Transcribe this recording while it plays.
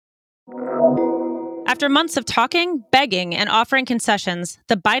After months of talking, begging, and offering concessions,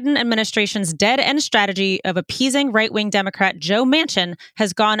 the Biden administration's dead-end strategy of appeasing right-wing Democrat Joe Manchin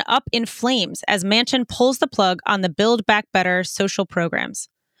has gone up in flames as Manchin pulls the plug on the Build Back Better social programs.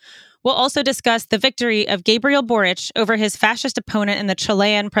 We'll also discuss the victory of Gabriel Boric over his fascist opponent in the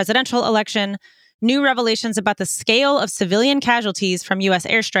Chilean presidential election, new revelations about the scale of civilian casualties from U.S.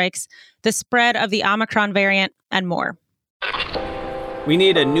 airstrikes, the spread of the Omicron variant, and more. We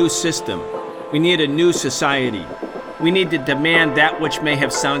need a new system. We need a new society. We need to demand that which may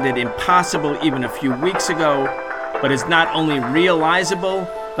have sounded impossible even a few weeks ago, but is not only realizable,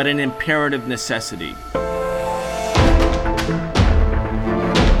 but an imperative necessity.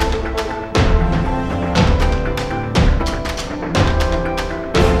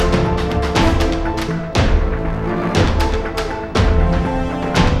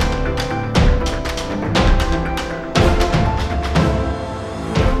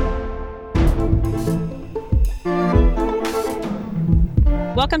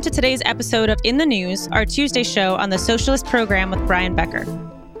 Welcome to today's episode of In the News, our Tuesday show on the Socialist Program with Brian Becker.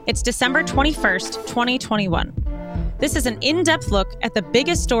 It's December 21st, 2021. This is an in-depth look at the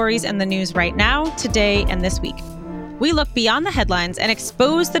biggest stories in the news right now, today, and this week. We look beyond the headlines and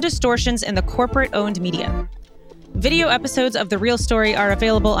expose the distortions in the corporate-owned media. Video episodes of The Real Story are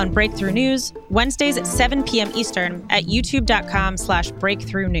available on Breakthrough News, Wednesdays at 7 p.m. Eastern at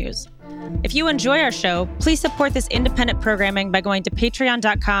youtube.com/breakthrough news. If you enjoy our show, please support this independent programming by going to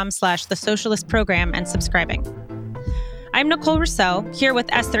patreon.com/The Socialist Program and subscribing. I'm Nicole Roussel, here with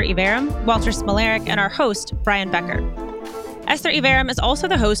Esther Iverum, Walter Smolarek, and our host, Brian Becker. Esther Iverum is also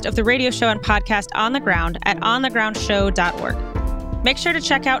the host of the radio show and podcast On the Ground at onthegroundshow.org. Make sure to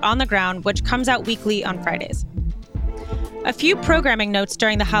check out On the Ground, which comes out weekly on Fridays. A few programming notes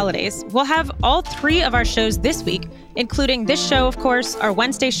during the holidays. We'll have all three of our shows this week, including this show, of course, our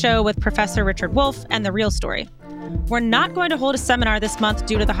Wednesday show with Professor Richard Wolff, and The Real Story. We're not going to hold a seminar this month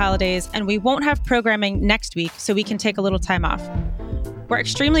due to the holidays, and we won't have programming next week, so we can take a little time off. We're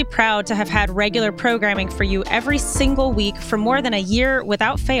extremely proud to have had regular programming for you every single week for more than a year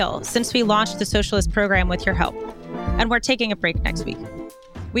without fail since we launched the Socialist Program with your help. And we're taking a break next week.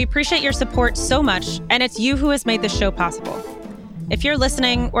 We appreciate your support so much, and it's you who has made this show possible. If you're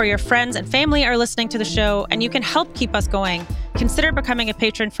listening or your friends and family are listening to the show and you can help keep us going, consider becoming a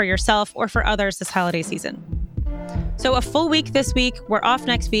patron for yourself or for others this holiday season. So a full week this week, we're off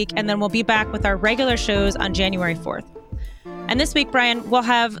next week, and then we'll be back with our regular shows on January 4th. And this week, Brian, we'll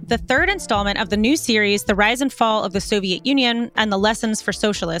have the third installment of the new series, The Rise and Fall of the Soviet Union and the Lessons for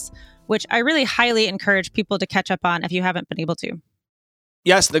Socialists, which I really highly encourage people to catch up on if you haven't been able to.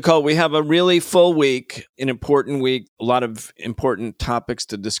 Yes, Nicole, we have a really full week, an important week, a lot of important topics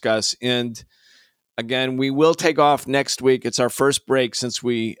to discuss. And again, we will take off next week. It's our first break since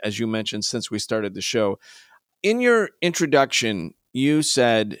we, as you mentioned, since we started the show. In your introduction, you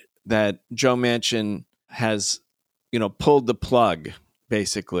said that Joe Manchin has, pulled the plug,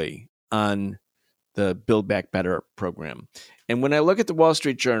 basically, on the Build Back Better program. And when I look at the Wall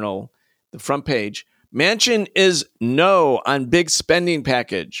Street Journal, the front page, Manchin is no on big spending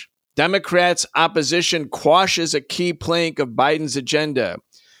package. Democrats' opposition quashes a key plank of Biden's agenda.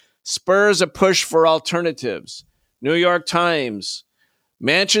 Spurs a push for alternatives. New York Times.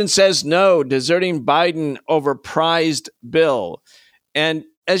 Manchin says no, deserting Biden over prized bill. And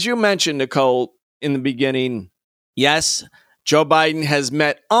as you mentioned, Nicole, in the beginning, yes, Joe Biden has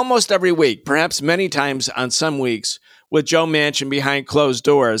met almost every week, perhaps many times on some weeks, with Joe Manchin behind closed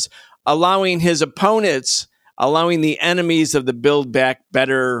doors, allowing his opponents, allowing the enemies of the Build Back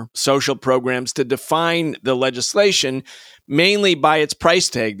Better social programs to define the legislation mainly by its price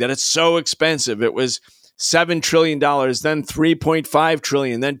tag, that it's so expensive. It was $7 trillion, then $3.5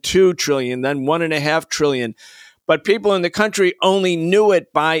 trillion, then $2 trillion, then $1.5 trillion. But people in the country only knew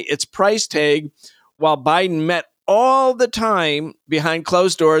it by its price tag, while Biden met all the time behind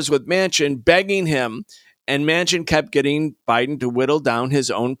closed doors with Manchin, begging him. And Manchin kept getting Biden to whittle down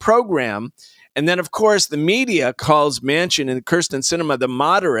his own program. And then, of course, the media calls Manchin and Kirsten Sinema the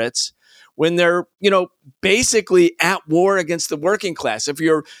moderates when they're, basically at war against the working class. If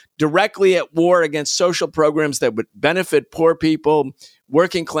you're directly at war against social programs that would benefit poor people,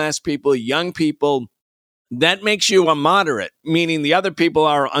 working class people, young people, that makes you a moderate, meaning the other people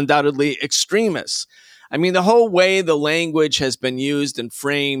are undoubtedly extremists. I mean, the whole way the language has been used and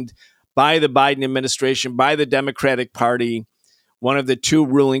framed by the Biden administration, by the Democratic Party, one of the two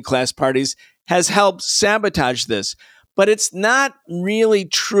ruling class parties, has helped sabotage this. But it's not really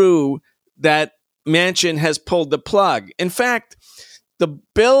true that Manchin has pulled the plug. In fact, the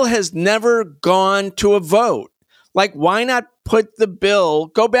bill has never gone to a vote. Like, why not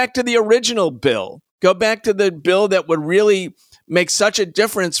go back to the original bill. Go back to the bill that would really make such a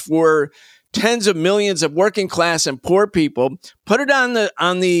difference for tens of millions of working class and poor people. Put it on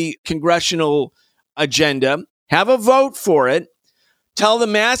the congressional agenda. Have a vote for it. Tell the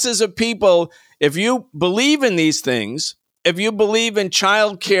masses of people, if you believe in these things, if you believe in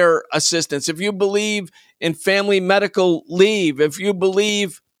child care assistance, if you believe in family medical leave, if you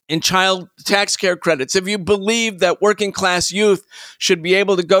believe in child tax care credits, if you believe that working class youth should be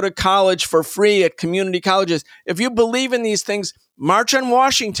able to go to college for free at community colleges, if you believe in these things, march on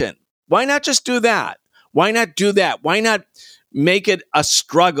Washington. Why not just do that? Why not do that? Why not make it a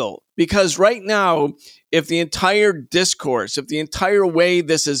struggle? Because right now, if the entire discourse, if the entire way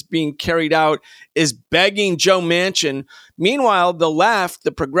this is being carried out is begging Joe Manchin, meanwhile, the left,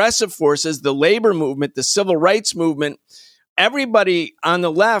 the progressive forces, the labor movement, the civil rights movement, everybody on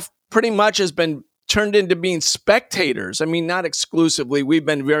the left pretty much has been turned into being spectators. I mean, not exclusively. We've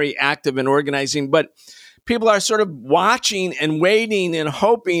been very active in organizing, but people are sort of watching and waiting and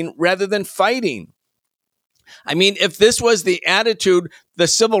hoping rather than fighting. I mean, if this was the attitude, the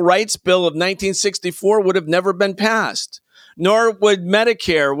Civil Rights Bill of 1964 would have never been passed, nor would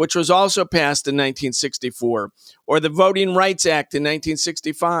Medicare, which was also passed in 1964, or the Voting Rights Act in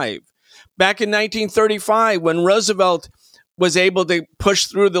 1965. Back in 1935, when Roosevelt was able to push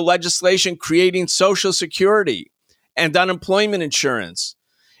through the legislation creating Social Security and unemployment insurance,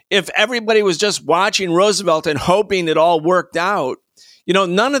 if everybody was just watching Roosevelt and hoping it all worked out,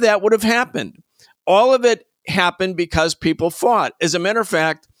 none of that would have happened. All of it happened because people fought. As a matter of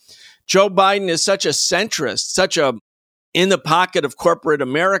fact, Joe Biden is such a centrist, such a in the pocket of corporate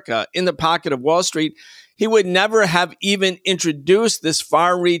America, in the pocket of Wall Street. He would never have even introduced this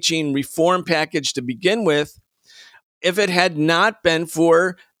far-reaching reform package to begin with if it had not been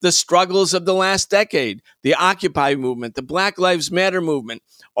for the struggles of the last decade, the Occupy movement, the Black Lives Matter movement,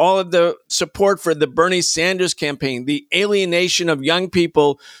 all of the support for the Bernie Sanders campaign, the alienation of young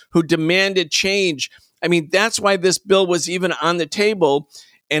people who demanded change. I mean, that's why this bill was even on the table.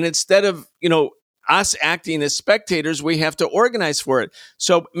 And instead of, us acting as spectators, we have to organize for it.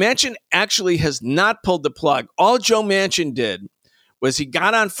 So Manchin actually has not pulled the plug. All Joe Manchin did was he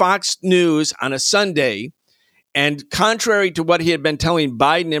got on Fox News on a Sunday, and contrary to what he had been telling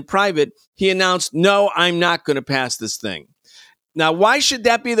Biden in private, he announced, no, I'm not going to pass this thing. Now, why should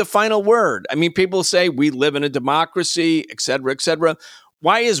that be the final word? I mean, people say we live in a democracy, et cetera, et cetera.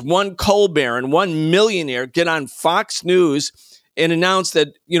 Why is one coal baron, one millionaire get on Fox News and announce that,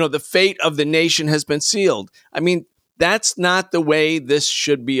 the fate of the nation has been sealed? I mean, that's not the way this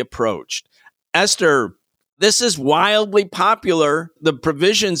should be approached. Esther, this is wildly popular, the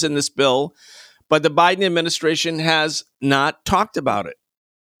provisions in this bill, but the Biden administration has not talked about it.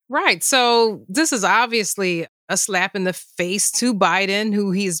 Right. So this is obviously a slap in the face to Biden,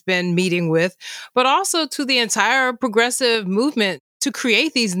 who he's been meeting with, but also to the entire progressive movement to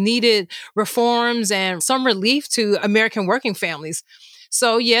create these needed reforms and some relief to American working families.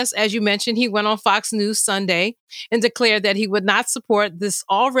 So yes, as you mentioned, he went on Fox News Sunday and declared that he would not support this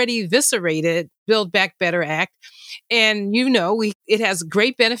already eviscerated Build Back Better Act. And it has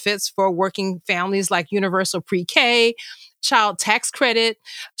great benefits for working families like universal pre-K, child tax credit,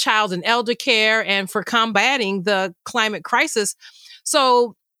 child and elder care, and for combating the climate crisis.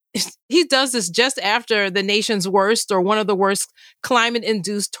 So he does this just after the nation's worst or one of the worst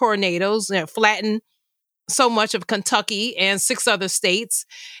climate-induced tornadoes flattened so much of Kentucky and 6 other states.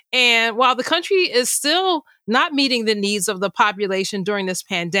 And while the country is still not meeting the needs of the population during this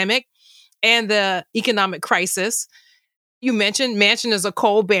pandemic and the economic crisis, you mentioned Manchin is a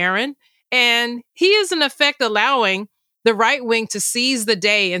coal baron, and he is in effect allowing the right wing to seize the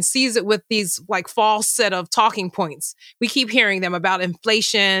day and seize it with these false set of talking points. We keep hearing them about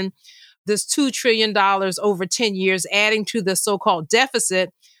inflation, this $2 trillion over 10 years, adding to the so-called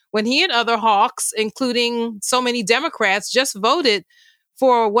deficit, when he and other hawks, including so many Democrats, just voted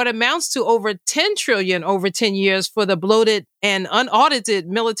for what amounts to over $10 trillion over 10 years for the bloated and unaudited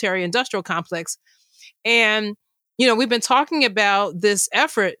military industrial complex. And, we've been talking about this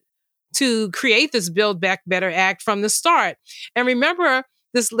effort to create this Build Back Better Act from the start. And remember,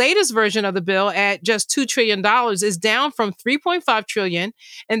 this latest version of the bill at just $2 trillion is down from $3.5 trillion.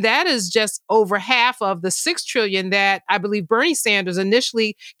 And that is just over half of the $6 trillion that I believe Bernie Sanders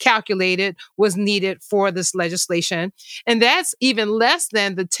initially calculated was needed for this legislation. And that's even less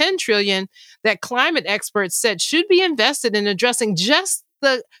than the $10 trillion that climate experts said should be invested in addressing just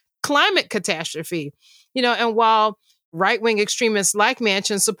the climate catastrophe. And while right-wing extremists like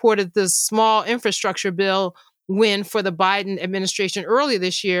Manchin supported the small infrastructure bill win for the Biden administration earlier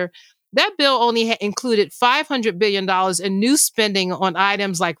this year, that bill only included $500 billion in new spending on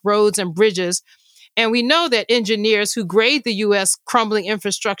items like roads and bridges. And we know that engineers who grade the U.S. crumbling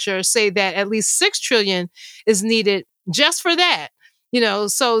infrastructure say that at least $6 trillion is needed just for that.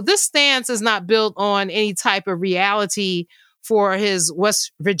 So this stance is not built on any type of reality for his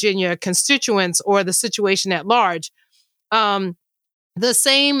West Virginia constituents or the situation at large. The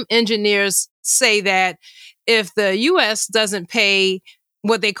same engineers say that if the U.S. doesn't pay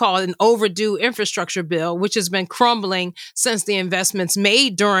what they call an overdue infrastructure bill, which has been crumbling since the investments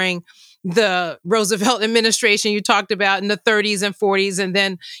made during the Roosevelt administration you talked about in the 30s and 40s, and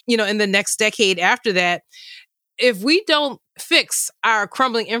then, in the next decade after that, if we don't fix our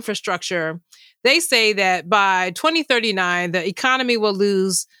crumbling infrastructure, they say that by 2039, the economy will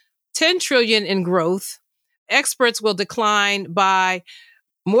lose $10 trillion in growth. Experts will decline by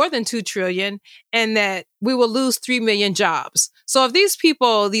more than $2 trillion, and that we will lose 3 million jobs. So if these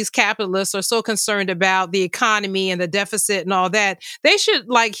people, these capitalists, are so concerned about the economy and the deficit and all that, they should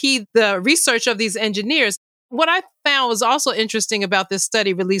heed the research of these engineers. What I found was also interesting about this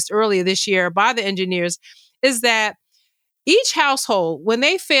study released earlier this year by the engineers is that each household, when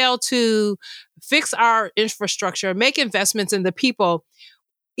they fail to fix our infrastructure, make investments in the people,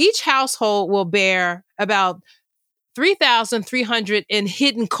 each household will bear about $3,300 in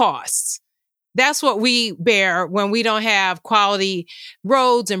hidden costs. That's what we bear when we don't have quality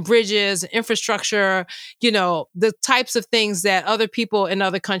roads and bridges, infrastructure, the types of things that other people in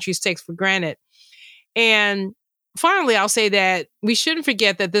other countries take for granted. And finally, I'll say that we shouldn't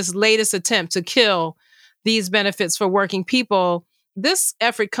forget that this latest attempt to kill these benefits for working people, this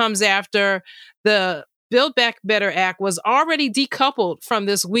effort comes after the Build Back Better Act was already decoupled from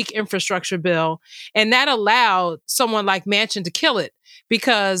this weak infrastructure bill. And that allowed someone like Manchin to kill it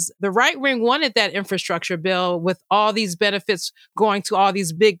because the right wing wanted that infrastructure bill with all these benefits going to all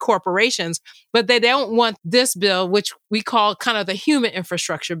these big corporations, but they don't want this bill, which we call kind of the human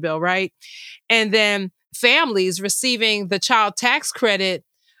infrastructure bill, right? And then families receiving the child tax credit,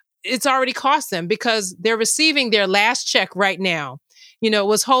 it's already cost them because they're receiving their last check right now. It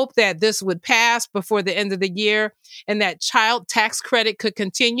was hoped that this would pass before the end of the year and that child tax credit could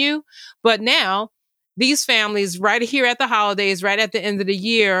continue. But now these families right here at the holidays, right at the end of the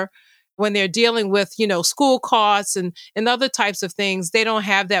year, when they're dealing with, school costs and other types of things, they don't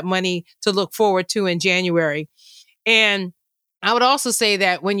have that money to look forward to in January. And I would also say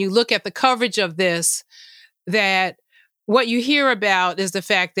that when you look at the coverage of this, that what you hear about is the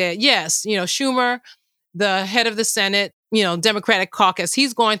fact that, yes, Schumer, the head of the Senate, Democratic caucus,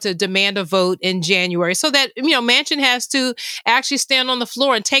 he's going to demand a vote in January so that, Manchin has to actually stand on the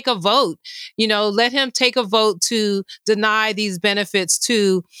floor and take a vote, let him take a vote to deny these benefits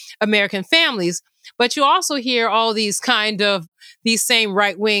to American families. But you also hear all these same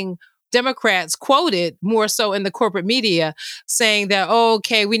right-wing Democrats quoted more so in the corporate media saying that,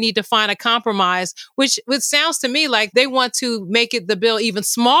 okay, we need to find a compromise, which sounds to me like they want to make the bill even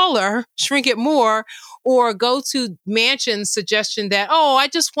smaller, shrink it more, or go to Manchin's suggestion that,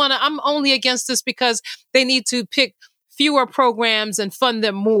 I'm only against this because they need to pick fewer programs and fund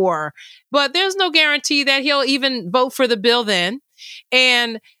them more. But there's no guarantee that he'll even vote for the bill then.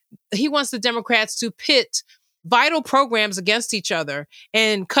 And he wants the Democrats to pit vital programs against each other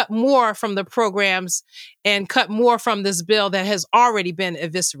and cut more from the programs and cut more from this bill that has already been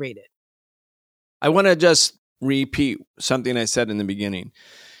eviscerated. I want to just repeat something I said in the beginning,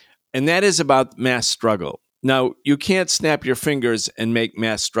 and that is about mass struggle. Now, you can't snap your fingers and make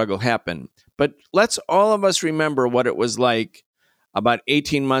mass struggle happen, but let's all of us remember what it was like about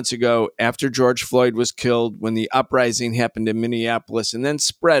 18 months ago after George Floyd was killed, when the uprising happened in Minneapolis and then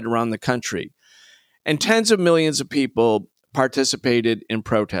spread around the country. And tens of millions of people participated in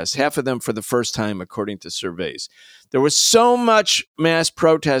protests, half of them for the first time, according to surveys. There was so much mass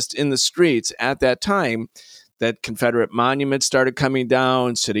protest in the streets at that time that Confederate monuments started coming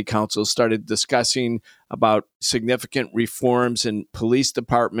down. City councils started discussing about significant reforms in police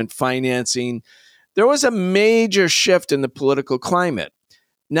department financing. There was a major shift in the political climate.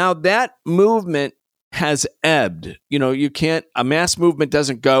 Now that movement has ebbed. A mass movement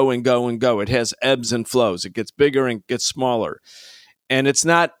doesn't go and go and go. It has ebbs and flows. It gets bigger and gets smaller. And it's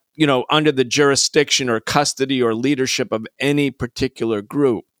not, under the jurisdiction or custody or leadership of any particular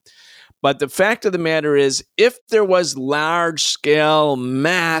group. But the fact of the matter is, if there was large-scale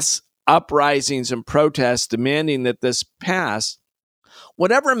mass uprisings and protests demanding that this pass,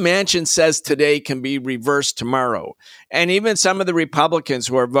 whatever Manchin says today can be reversed tomorrow. And even some of the Republicans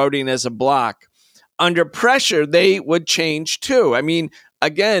who are voting as a bloc, under pressure, they would change too. I mean,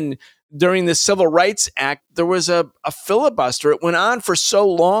 again, during the Civil Rights Act, there was a filibuster. It went on for so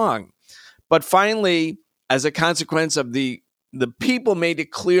long. But finally, as a consequence of the people made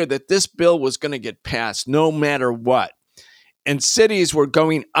it clear that this bill was going to get passed no matter what. And cities were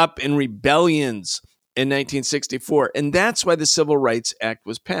going up in rebellions in 1964. And that's why the Civil Rights Act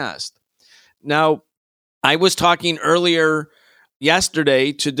was passed. Now, I was talking earlier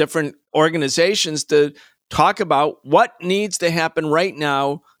yesterday to different organizations to talk about what needs to happen right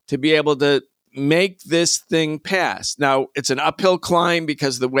now to be able to make this thing pass. Now, it's an uphill climb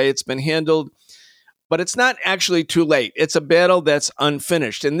because of the way it's been handled, but it's not actually too late. It's a battle that's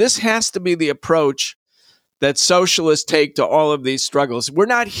unfinished. And this has to be the approach that socialists take to all of these struggles. We're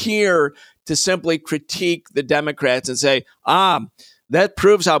not here to simply critique the Democrats and say, that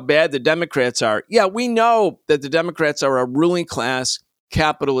proves how bad the Democrats are. Yeah, we know that the Democrats are a ruling class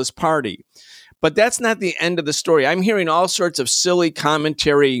capitalist party, but that's not the end of the story. I'm hearing all sorts of silly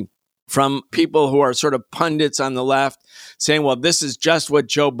commentary from people who are sort of pundits on the left saying, well, this is just what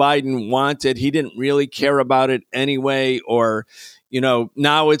Joe Biden wanted. He didn't really care about it anyway, or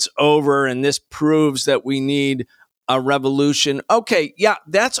now it's over and this proves that we need a revolution. Okay, yeah,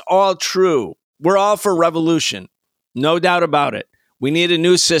 that's all true. We're all for revolution. No doubt about it. We need a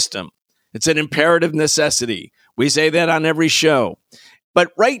new system. It's an imperative necessity. We say that on every show.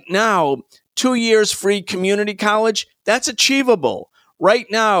 But right now, 2 years free community college, that's achievable. Right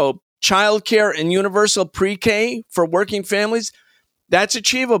now, childcare and universal pre-K for working families, that's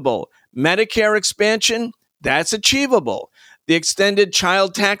achievable. Medicare expansion, that's achievable. The extended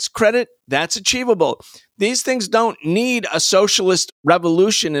child tax credit, that's achievable. These things don't need a socialist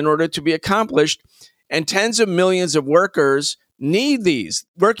revolution in order to be accomplished. And tens of millions of workers need these.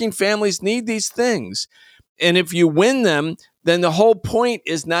 Working families need these things. And if you win them, then the whole point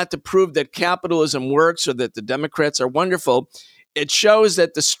is not to prove that capitalism works or that the Democrats are wonderful. It shows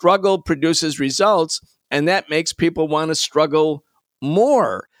that the struggle produces results, and that makes people want to struggle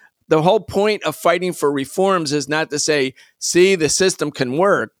more. The whole point of fighting for reforms is not to say, see, the system can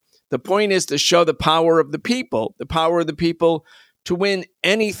work. The point is to show the power of the people to win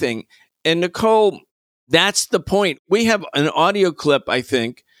anything. And Nicole, that's the point. We have an audio clip, I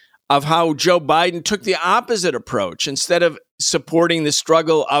think, of how Joe Biden took the opposite approach. Instead of supporting the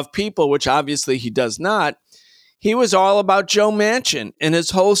struggle of people, which obviously he does not, he was all about Joe Manchin. And his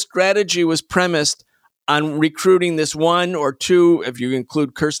whole strategy was premised on recruiting this one or two, if you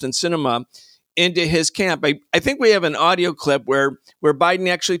include Kirsten Sinema, into his camp. I think we have an audio clip where Biden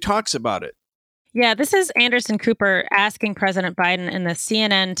actually talks about it. Yeah, this is Anderson Cooper asking President Biden in the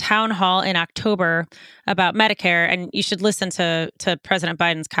CNN town hall in October about Medicare, and you should listen to President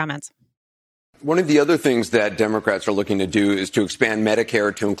Biden's comments. One of the other things that Democrats are looking to do is to expand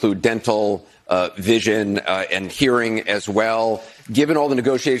Medicare to include dental, vision, and hearing as well. Given all the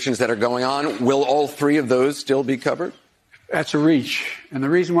negotiations that are going on, will all three of those still be covered? That's a reach. And the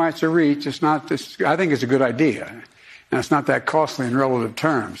reason why it's a reach is not this. I think it's a good idea. And it's not that costly in relative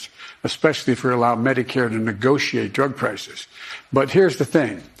terms, especially if we allow Medicare to negotiate drug prices. But here's the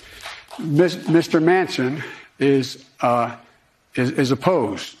thing. Mr. Manchin is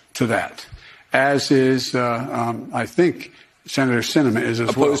opposed to that, as is, I think, Senator Sinema is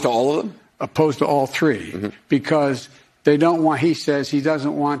as well. Opposed to all of them? Opposed to all three, because they don't want, he says he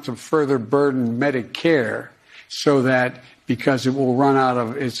doesn't want to further burden Medicare so that because it will run out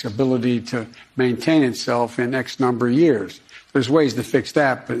of its ability to maintain itself in X number of years. There's ways to fix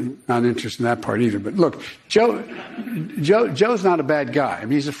that, but not interested in that part either. But look, Joe's not a bad guy. I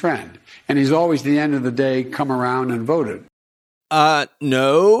mean, he's a friend. And he's always, at the end of the day, come around and voted.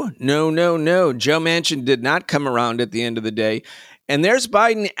 No. Joe Manchin did not come around at the end of the day. And there's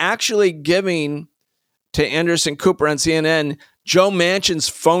Biden actually giving to Anderson Cooper on CNN Joe Manchin's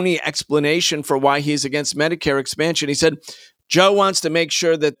phony explanation for why he's against Medicare expansion. He said, Joe wants to make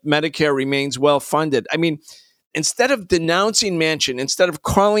sure that Medicare remains well funded. I mean, instead of denouncing Manchin, instead of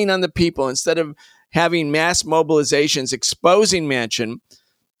calling on the people, instead of having mass mobilizations exposing Manchin,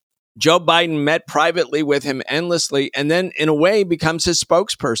 Joe Biden met privately with him endlessly and then, in a way, becomes his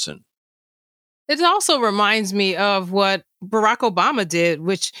spokesperson. It also reminds me of what Barack Obama did,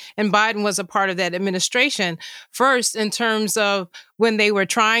 and Biden was a part of that administration. First, in terms of when they were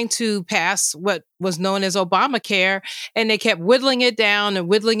trying to pass what was known as Obamacare, and they kept whittling it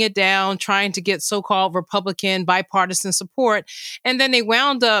down, trying to get so-called Republican bipartisan support. And then they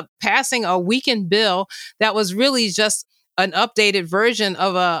wound up passing a weakened bill that was really just an updated version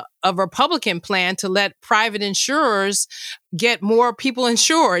of a Republican plan to let private insurers get more people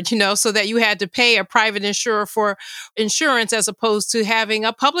insured, so that you had to pay a private insurer for insurance as opposed to having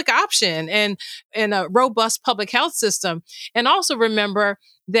a public option and a robust public health system. And also remember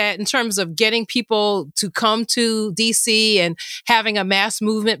that in terms of getting people to come to DC and having a mass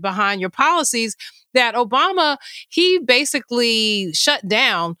movement behind your policies, that Obama, he basically shut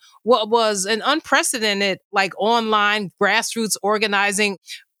down what was an unprecedented, online grassroots organizing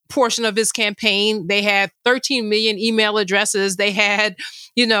portion of his campaign. They had 13 million email addresses. They had,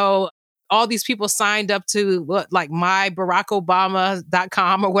 all these people signed up to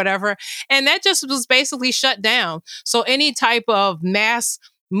mybarackobama.com or whatever. And that just was basically shut down. So any type of mass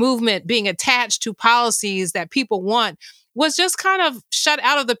movement being attached to policies that people want was just kind of shut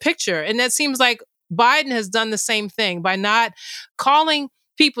out of the picture. And that seems like Biden has done the same thing by not calling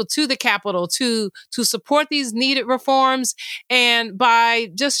people to the Capitol to support these needed reforms, and by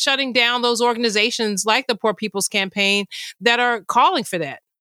just shutting down those organizations like the Poor People's Campaign that are calling for that.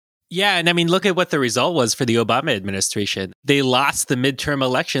 Yeah, and I mean, look at what the result was for the Obama administration. They lost the midterm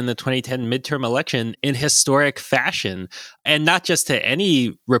election, the 2010 midterm election, in historic fashion. And not just to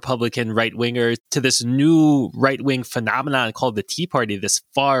any Republican right-winger, to this new right-wing phenomenon called the Tea Party, this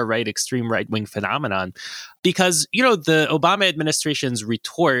far-right, extreme right-wing phenomenon. Because, the Obama administration's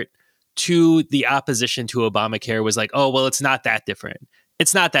retort to the opposition to Obamacare was like, oh, well, it's not that different.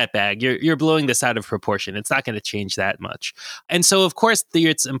 It's not that bad. You're blowing this out of proportion. It's not going to change that much. And so, of course,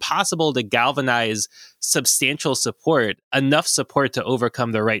 it's impossible to galvanize substantial support, enough support to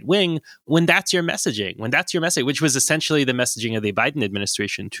overcome the right wing when that's your messaging, which was essentially the messaging of the Biden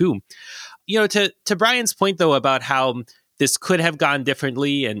administration, too. To Brian's point, though, about how this could have gone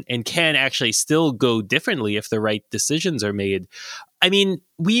differently and can actually still go differently if the right decisions are made. I mean,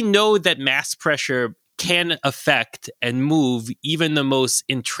 we know that mass pressure can affect and move even the most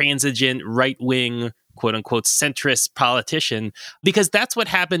intransigent right-wing, quote-unquote, centrist politician, because that's what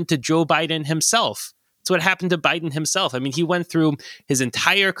happened to Joe Biden himself. It's what happened to Biden himself. I mean, he went through his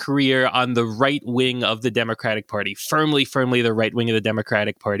entire career on the right wing of the Democratic Party, firmly the right wing of the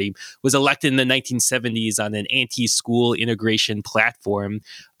Democratic Party, was elected in the 1970s on an anti-school integration platform.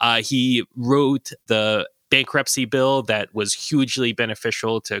 He wrote the bankruptcy bill that was hugely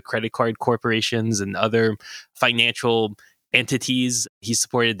beneficial to credit card corporations and other financial entities. He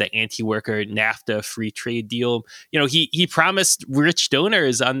supported the anti-worker NAFTA free trade deal. He promised rich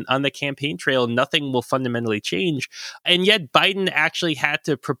donors on the campaign trail nothing will fundamentally change. And yet Biden actually had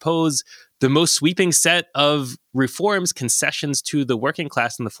to propose the most sweeping set of reforms, concessions to the working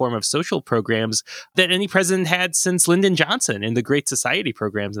class in the form of social programs that any president had since Lyndon Johnson in the Great Society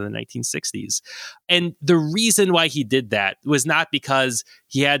programs in the 1960s. And the reason why he did that was not because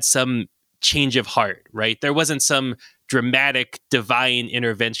he had some change of heart, right? There wasn't some dramatic divine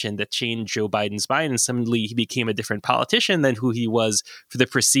intervention that changed Joe Biden's mind, and suddenly he became a different politician than who he was for the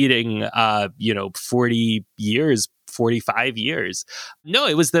preceding, 40 years, 45 years. No,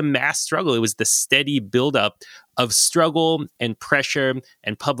 it was the mass struggle. It was the steady buildup of struggle and pressure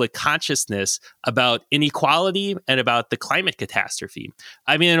and public consciousness about inequality and about the climate catastrophe.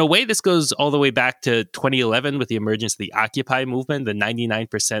 I mean, in a way, this goes all the way back to 2011 with the emergence of the Occupy movement, the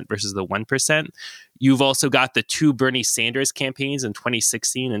 99% versus the 1%. You've also got the two Bernie Sanders campaigns in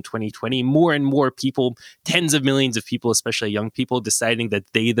 2016 and 2020. More and more people, tens of millions of people, especially young people, deciding that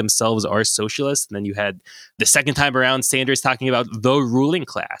they themselves are socialists. And then you had the second time around Sanders talking about the ruling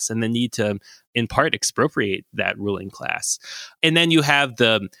class and the need to, in part, expropriate that ruling class. And then you have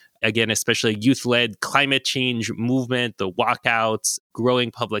the, again, especially youth-led climate change movement, the walkouts,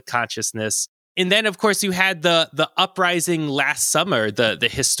 growing public consciousness. And then, of course, you had the uprising last summer, the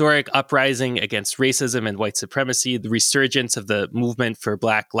historic uprising against racism and white supremacy, the resurgence of the movement for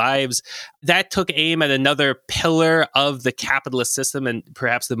Black lives. That took aim at another pillar of the capitalist system, and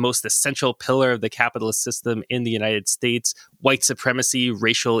perhaps the most essential pillar of the capitalist system in the United States, white supremacy,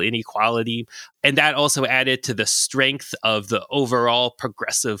 racial inequality. And that also added to the strength of the overall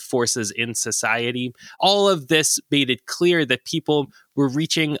progressive forces in society. All of this made it clear that people were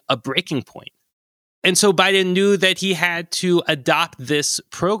reaching a breaking point. And so Biden knew that he had to adopt this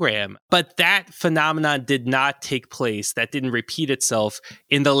program, but that phenomenon did not take place. That didn't repeat itself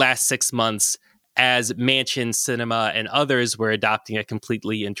in the last 6 months as Manchin, Sinema, and others were adopting a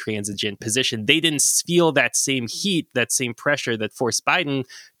completely intransigent position. They didn't feel that same heat, that same pressure that forced Biden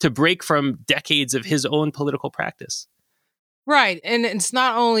to break from decades of his own political practice. Right. And it's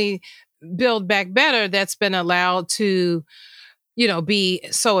not only Build Back Better that's been allowed to be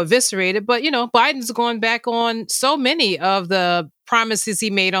so eviscerated. But, Biden's going back on so many of the promises he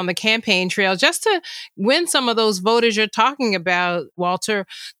made on the campaign trail just to win some of those voters you're talking about, Walter,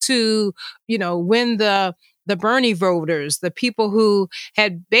 to, win the Bernie voters, the people who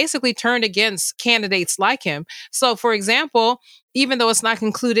had basically turned against candidates like him. So, for example, even though it's not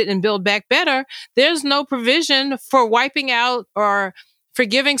included in Build Back Better, there's no provision for wiping out or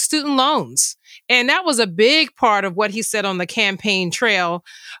forgiving student loans. And that was a big part of what he said on the campaign trail.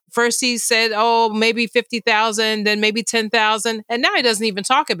 First, he said, maybe 50,000, then maybe 10,000. And now he doesn't even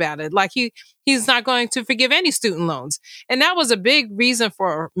talk about it. Like he's not going to forgive any student loans. And that was a big reason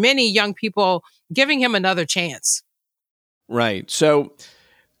for many young people giving him another chance. Right. So,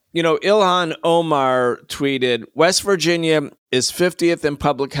 Ilhan Omar tweeted, West Virginia is 50th in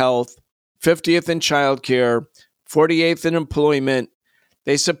public health, 50th in childcare, 48th in employment.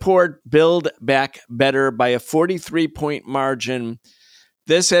 They support Build Back Better by a 43-point margin.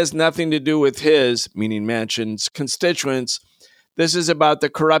 This has nothing to do with his, meaning Manchin's, constituents. This is about the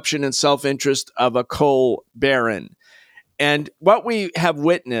corruption and self-interest of a coal baron. And what we have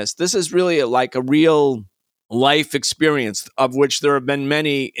witnessed, this is really like a real life experience, of which there have been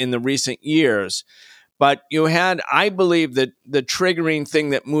many in the recent years. But you had, I believe, that the triggering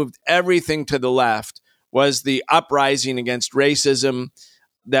thing that moved everything to the left was the uprising against racism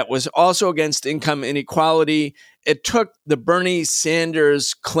that was also against income inequality. It took the Bernie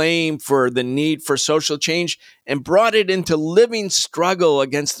Sanders claim for the need for social change and brought it into living struggle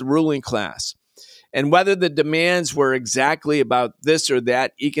against the ruling class. And whether the demands were exactly about this or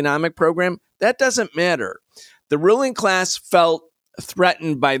that economic program, that doesn't matter. The ruling class felt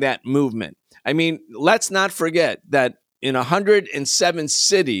threatened by that movement. I mean, let's not forget that in 107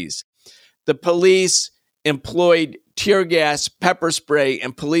 cities, the police employed tear gas, pepper spray,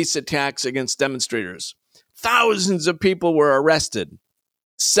 and police attacks against demonstrators. Thousands of people were arrested.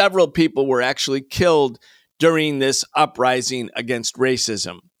 Several people were actually killed during this uprising against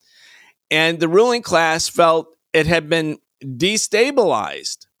racism. And the ruling class felt it had been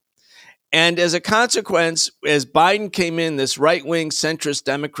destabilized. And as a consequence, as Biden came in, this right-wing centrist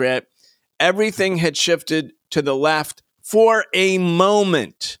Democrat, everything had shifted to the left for a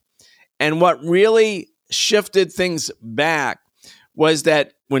moment. And what really shifted things back was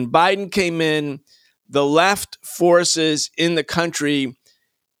that when Biden came in, the left forces in the country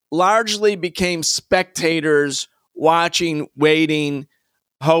largely became spectators, watching, waiting,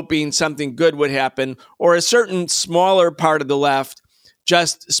 hoping something good would happen, or a certain smaller part of the left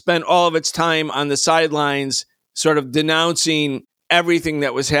just spent all of its time on the sidelines, sort of denouncing everything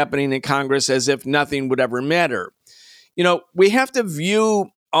that was happening in Congress as if nothing would ever matter. We have to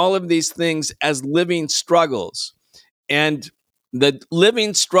view all of these things as living struggles. And the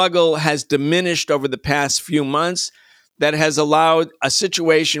living struggle has diminished over the past few months. That has allowed a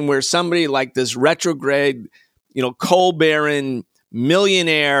situation where somebody like this retrograde, coal baron,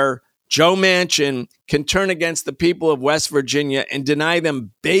 millionaire, Joe Manchin, can turn against the people of West Virginia and deny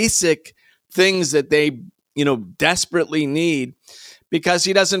them basic things that they, desperately need because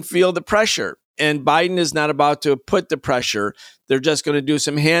he doesn't feel the pressure. And Biden is not about to put the pressure. They're just going to do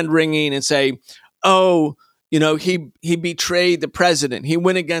some hand-wringing and say, he betrayed the president. He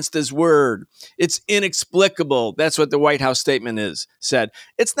went against his word. It's inexplicable. That's what the White House statement said.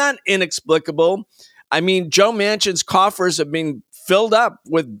 It's not inexplicable. I mean, Joe Manchin's coffers have been filled up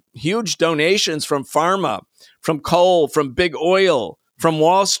with huge donations from pharma, from coal, from big oil, from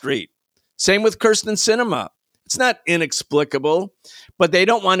Wall Street. Same with Kyrsten Sinema. It's not inexplicable, but they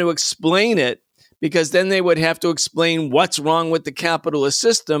don't want to explain it because then they would have to explain what's wrong with the capitalist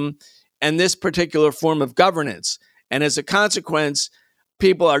system and this particular form of governance. And as a consequence,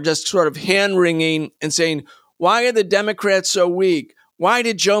 people are just sort of hand-wringing and saying, why are the Democrats so weak? Why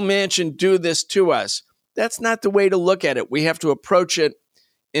did Joe Manchin do this to us? That's not the way to look at it. We have to approach it,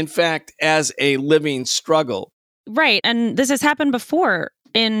 in fact, as a living struggle. Right. And this has happened before.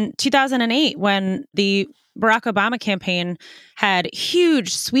 In 2008, when the Barack Obama campaign had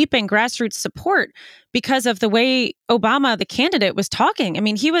huge sweeping grassroots support because of the way Obama, the candidate, was talking. I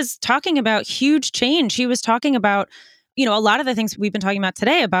mean, he was talking about huge change. He was talking about, a lot of the things we've been talking about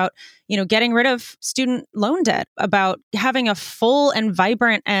today about, getting rid of student loan debt, about having a full and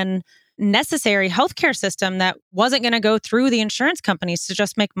vibrant and necessary healthcare system that wasn't going to go through the insurance companies to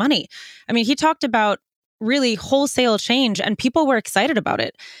just make money. I mean, he talked about really wholesale change and people were excited about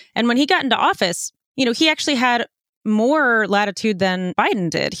it. And when he got into office, he actually had more latitude than Biden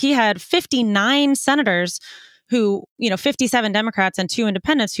did. He had 59 senators who, 57 Democrats and 2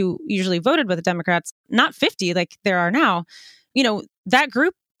 independents who usually voted with the Democrats, not 50 like there are now. That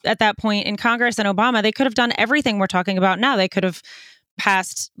group at that point in Congress and Obama, they could have done everything we're talking about now. They could have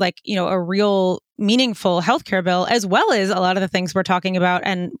passed a real, meaningful healthcare bill, as well as a lot of the things we're talking about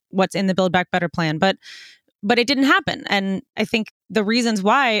and what's in the Build Back Better plan. But it didn't happen. And I think the reasons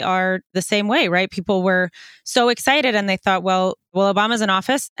why are the same way, right? People were so excited and they thought, well, Obama's in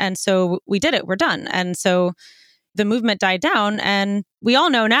office. And so we did it. We're done. And so the movement died down. And we all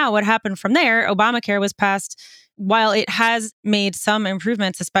know now what happened from there. Obamacare was passed. While it has made some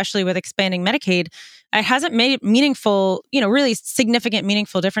improvements, especially with expanding Medicaid, it hasn't made meaningful, really significant,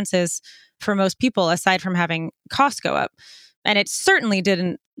 meaningful differences for most people, aside from having costs go up. And it certainly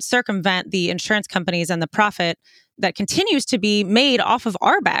didn't circumvent the insurance companies and the profit that continues to be made off of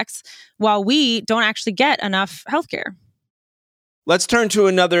our backs while we don't actually get enough healthcare. Let's turn to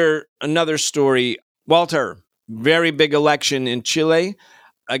another story. Walter, very big election in Chile.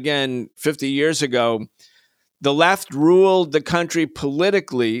 Again, 50 years ago, the left ruled the country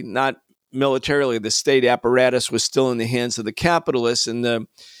politically, not militarily. The state apparatus was still in the hands of the capitalists, and the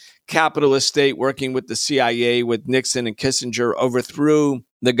capitalist state, working with the CIA, with Nixon and Kissinger, overthrew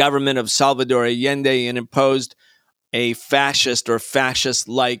the government of Salvador Allende and imposed a fascist or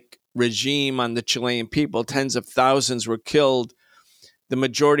fascist-like regime on the Chilean people. Tens of thousands were killed. The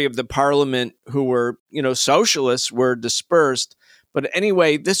majority of the parliament, who were, socialists, were dispersed. But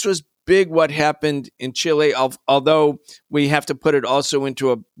anyway, this was big what happened in Chile, although we have to put it also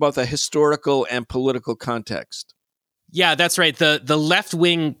into both a historical and political context. Yeah, that's right. The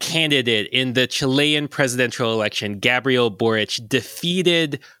left-wing candidate in the Chilean presidential election, Gabriel Boric,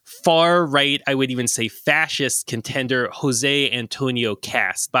 defeated far-right, I would even say fascist contender Jose Antonio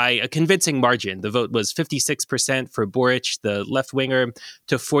Cast by a convincing margin. The vote was 56% for Boric, the left-winger,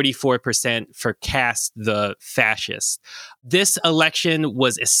 to 44% for Cast, the fascist. This election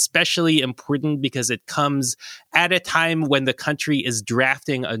was especially important because it comes at a time when the country is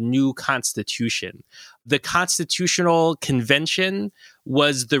drafting a new constitution. The Constitutional Convention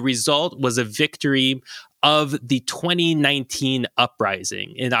was a victory of the 2019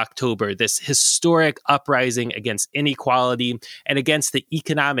 uprising in October, this historic uprising against inequality and against the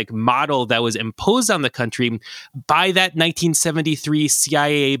economic model that was imposed on the country by that 1973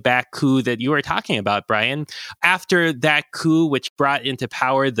 CIA-backed coup that you were talking about, Brian. After that coup, which brought into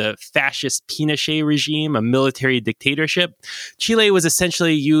power the fascist Pinochet regime, a military dictatorship, Chile was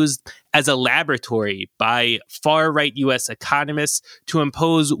essentially used as a laboratory by far-right U.S. economists to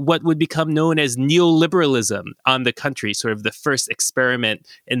impose what would become known as neoliberalism on the country, sort of the first experiment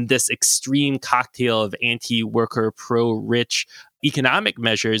in this extreme cocktail of anti-worker, pro-rich economic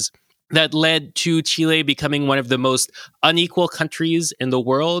measures that led to Chile becoming one of the most unequal countries in the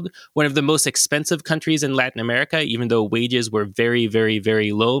world, one of the most expensive countries in Latin America, even though wages were very, very,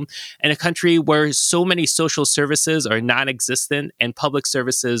 very low, and a country where so many social services are non-existent and public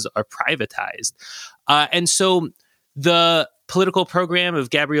services are privatized. And so the political program of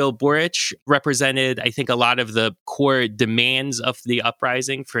Gabriel Boric represented, I think, a lot of the core demands of the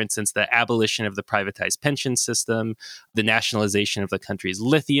uprising. For instance, the abolition of the privatized pension system, the nationalization of the country's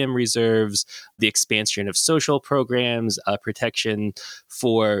lithium reserves, the expansion of social programs, protection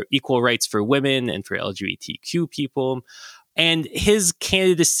for equal rights for women and for LGBTQ people. And his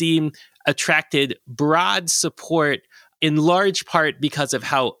candidacy attracted broad support in large part because of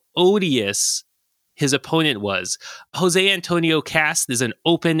how odious his opponent was. Jose Antonio Cast is an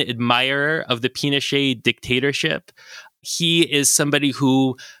open admirer of the Pinochet dictatorship. He is somebody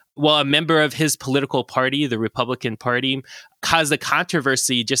who, while a member of his political party, the Republican Party, caused a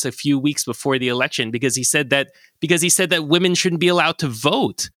controversy just a few weeks before the election because he said that women shouldn't be allowed to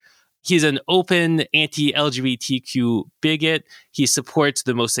vote. He's an open anti-LGBTQ bigot. He supports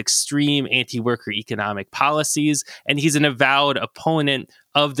the most extreme anti-worker economic policies, and he's an avowed opponent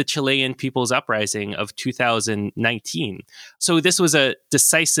of the Chilean People's Uprising of 2019. So this was a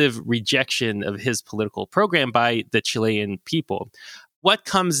decisive rejection of his political program by the Chilean people. What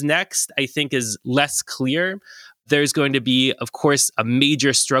comes next, I think, is less clear. There's going to be, of course, a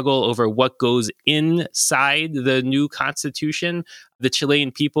major struggle over what goes inside the new constitution. The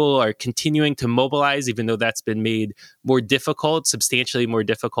Chilean people are continuing to mobilize, even though that's been made more difficult, substantially more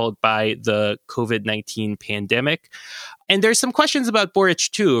difficult by the COVID-19 pandemic. And there's some questions about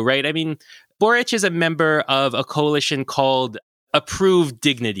Boric too, right? I mean, Boric is a member of a coalition called Approve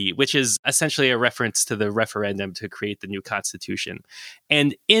Dignity, which is essentially a reference to the referendum to create the new constitution.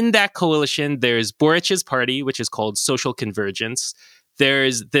 And in that coalition, there's Boric's party, which is called Social Convergence.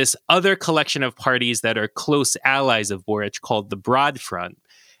 There's this other collection of parties that are close allies of Boric called the Broad Front.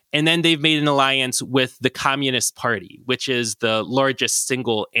 And then they've made an alliance with the Communist Party, which is the largest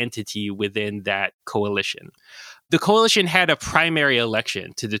single entity within that coalition. The coalition had a primary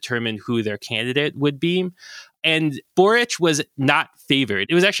election to determine who their candidate would be. And Boric was not favored.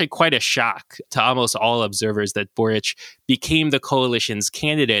 It was actually quite a shock to almost all observers that Boric became the coalition's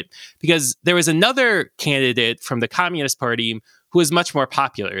candidate, because there was another candidate from the Communist Party who was much more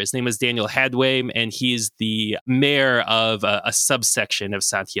popular. His name was Daniel Hadway, and he's the mayor of a subsection of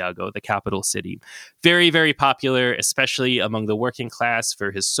Santiago, the capital city. Very, very popular, especially among the working class,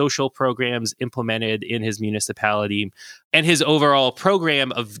 for his social programs implemented in his municipality and his overall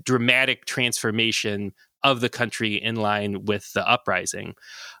program of dramatic transformation of the country in line with the uprising.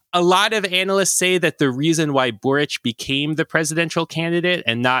 A lot of analysts say that the reason why Boric became the presidential candidate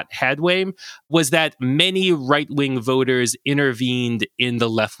and not Hadway was that many right-wing voters intervened in the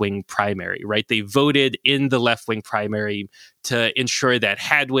left-wing primary, right? They voted in the left-wing primary to ensure that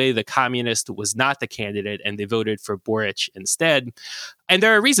Hadway, the communist, was not the candidate, and they voted for Boric instead. And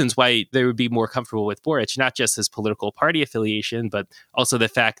there are reasons why they would be more comfortable with Boric, not just his political party affiliation, but also the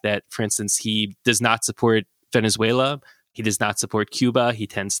fact that, for instance, he does not support Venezuela. He does not support Cuba. He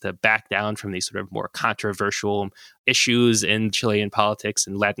tends to back down from these sort of more controversial issues in Chilean politics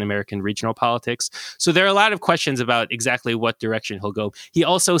and Latin American regional politics. So there are a lot of questions about exactly what direction he'll go. He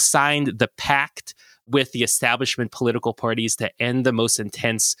also signed the pact with the establishment political parties to end the most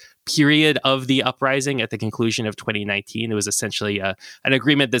intense period of the uprising at the conclusion of 2019. It was essentially an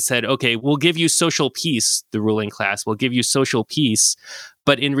agreement that said, okay, we'll give you social peace, the ruling class, we'll give you social peace,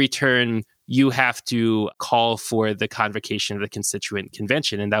 but in return, you have to call for the convocation of the Constituent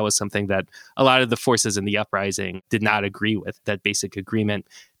Convention. And that was something that a lot of the forces in the uprising did not agree with, that basic agreement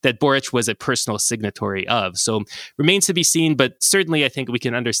that Boric was a personal signatory of. So remains to be seen, but certainly I think we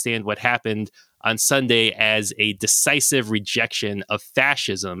can understand what happened on Sunday as a decisive rejection of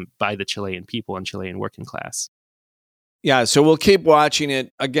fascism by the Chilean people and Chilean working class. Yeah, so we'll keep watching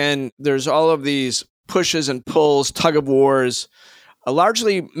it. Again, there's all of these pushes and pulls, tug of wars,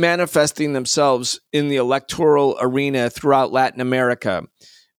 largely manifesting themselves in the electoral arena throughout Latin America.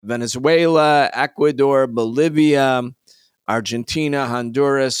 Venezuela, Ecuador, Bolivia, Argentina,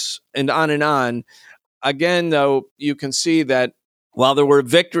 Honduras, and on and on. Again, though, you can see that while there were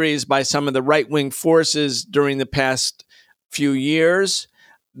victories by some of the right-wing forces during the past few years,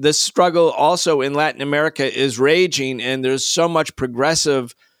 the struggle also in Latin America is raging, and there's so much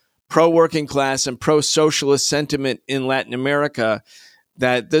progressive pro-working class and pro-socialist sentiment in Latin America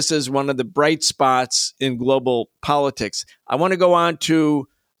that this is one of the bright spots in global politics. I want to go on to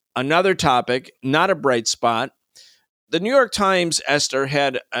another topic, not a bright spot. The New York Times, Esther,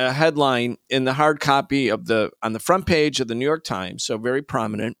 had a headline in the hard copy on the front page of the New York Times, so very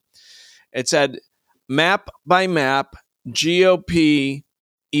prominent. It said, "Map by map, GOP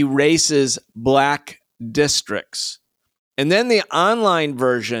erases black districts." And then the online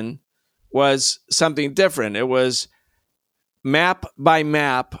version was something different. It was, "Map by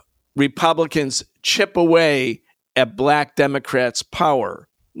map, Republicans chip away at black Democrats' power."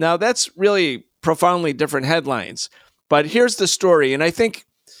 Now, that's really profoundly different headlines. But here's the story. And I think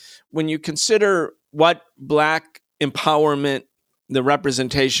when you consider what black empowerment, the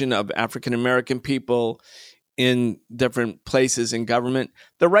representation of African American people in different places in government,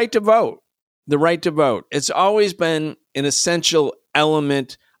 the right to vote, it's always been an essential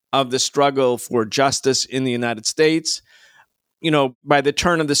element of the struggle for justice in the United States. You know, by the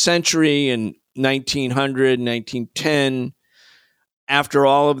turn of the century in 1900, 1910, after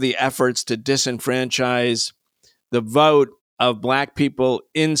all of the efforts to disenfranchise the vote of black people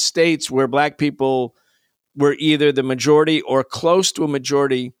in states where black people were either the majority or close to a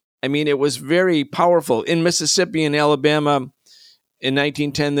majority, I mean, it was very powerful. In Mississippi and Alabama in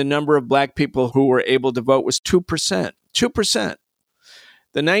 1910, the number of black people who were able to vote was 2%. 2%.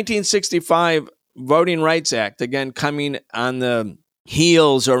 The 1965 Voting Rights Act, again, coming on the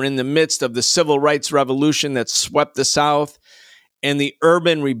heels or in the midst of the civil rights revolution that swept the South and the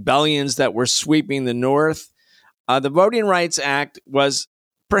urban rebellions that were sweeping the North, the Voting Rights Act was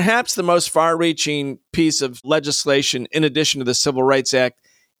perhaps the most far-reaching piece of legislation, in addition to the Civil Rights Act,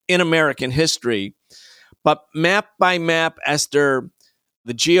 in American history. But map by map, Esther,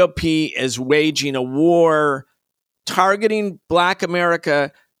 the GOP is waging a war targeting black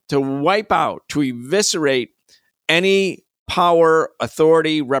America to wipe out, to eviscerate any power,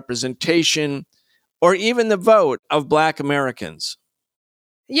 authority, representation, or even the vote of black Americans.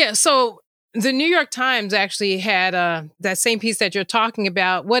 Yeah, so the New York Times actually had that same piece that you're talking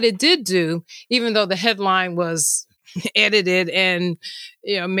about. What it did do, even though the headline was edited and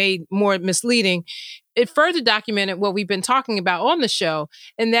made more misleading. It further documented what we've been talking about on the show,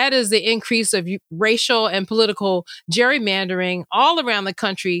 and that is the increase of racial and political gerrymandering all around the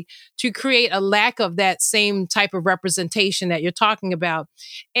country to create a lack of that same type of representation that you're talking about.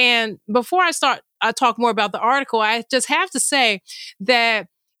 And before I talk more about the article, I just have to say that,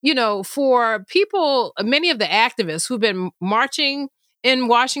 for people, many of the activists who've been marching in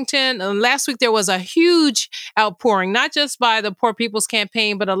Washington. Last week, there was a huge outpouring, not just by the Poor People's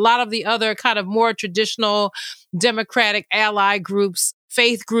Campaign, but a lot of the other kind of more traditional Democratic ally groups,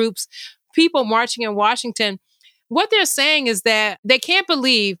 faith groups, people marching in Washington. What they're saying is that they can't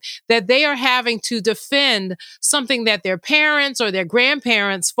believe that they are having to defend something that their parents or their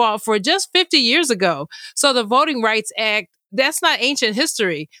grandparents fought for just 50 years ago. So the Voting Rights Act, that's not ancient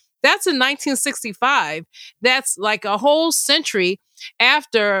history. That's in 1965. That's like a whole century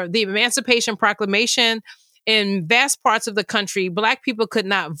after the Emancipation Proclamation. In vast parts of the country, Black people could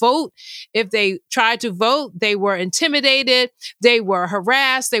not vote. If they tried to vote, they were intimidated, they were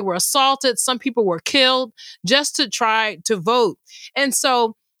harassed, they were assaulted. Some people were killed just to try to vote. And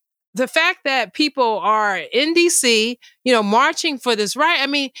so the fact that people are in DC, marching for this right, I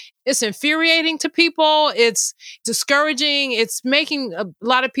mean, it's infuriating to people. It's discouraging. It's making a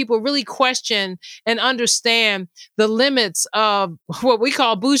lot of people really question and understand the limits of what we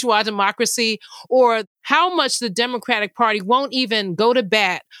call bourgeois democracy, or how much the Democratic Party won't even go to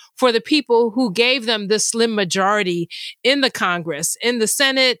bat for the people who gave them this slim majority in the Congress, in the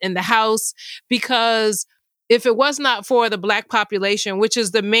Senate, in the House, because if it was not for the Black population, which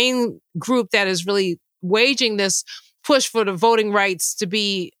is the main group that is really waging this push for the voting rights to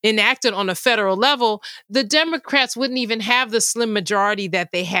be enacted on a federal level, the Democrats wouldn't even have the slim majority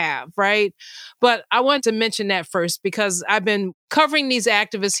that they have, right? But I wanted to mention that first because I've been covering these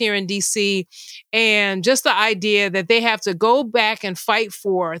activists here in DC, and just the idea that they have to go back and fight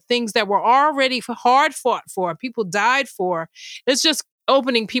for things that were already hard fought for, people died for. It's just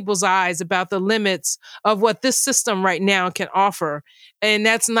opening people's eyes about the limits of what this system right now can offer. And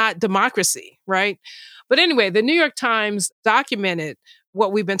that's not democracy, right? But anyway, the New York Times documented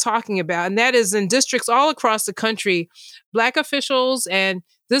what we've been talking about, and that is in districts all across the country, Black officials, and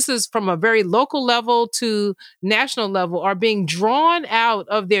this is from a very local level to national level, are being drawn out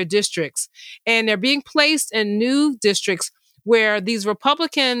of their districts, and they're being placed in new districts where these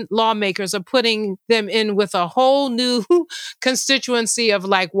Republican lawmakers are putting them in with a whole new constituency of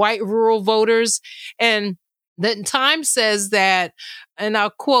like white rural voters. And the Times says that, and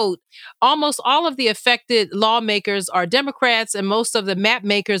I'll quote, almost all of the affected lawmakers are Democrats and most of the map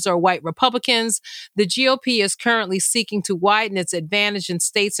makers are white Republicans. The GOP is currently seeking to widen its advantage in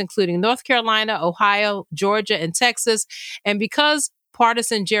states including North Carolina, Ohio, Georgia, and Texas. And because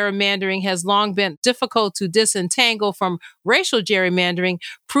partisan gerrymandering has long been difficult to disentangle from racial gerrymandering,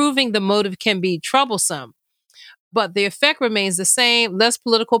 proving the motive can be troublesome. But the effect remains the same, less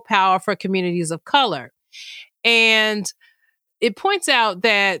political power for communities of color. And it points out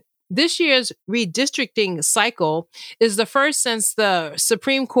that this year's redistricting cycle is the first since the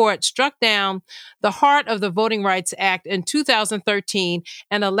Supreme Court struck down the heart of the Voting Rights Act in 2013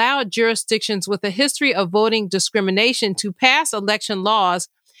 and allowed jurisdictions with a history of voting discrimination to pass election laws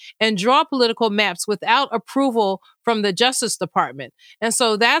and draw political maps without approval from the Justice Department. And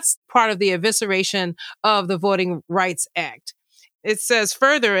so that's part of the evisceration of the Voting Rights Act. It says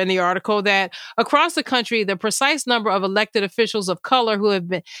further in the article that across the country, the precise number of elected officials of color who have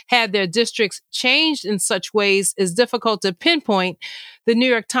had their districts changed in such ways is difficult to pinpoint. The New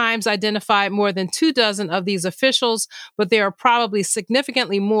York Times identified more than 24 of these officials, but there are probably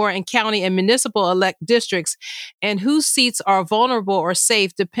significantly more in county and municipal elect districts, and whose seats are vulnerable or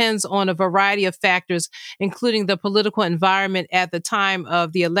safe depends on a variety of factors, including the political environment at the time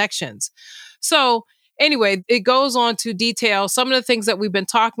of the elections. So, anyway, it goes on to detail some of the things that we've been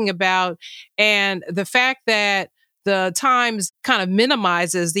talking about, and the fact that the Times kind of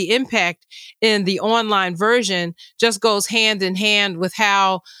minimizes the impact in the online version just goes hand in hand with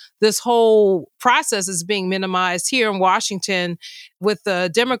how this whole process is being minimized here in Washington, with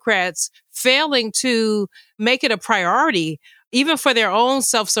the Democrats failing to make it a priority, even for their own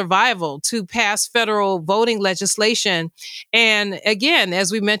self-survival, to pass federal voting legislation. And again,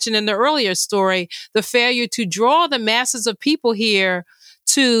 as we mentioned in the earlier story, the failure to draw the masses of people here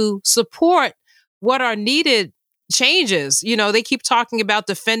to support what are needed changes. They keep talking about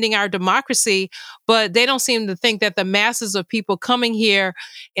defending our democracy, but they don't seem to think that the masses of people coming here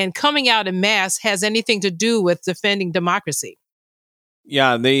and coming out en masse has anything to do with defending democracy.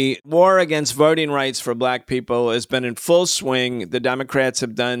 Yeah, the war against voting rights for Black people has been in full swing. The Democrats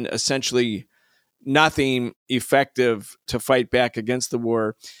have done essentially nothing effective to fight back against the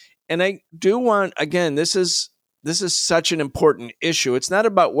war. And I do want, again, this is such an important issue. It's not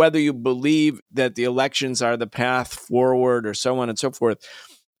about whether you believe that the elections are the path forward or so on and so forth.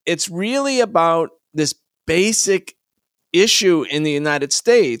 It's really about this basic issue in the United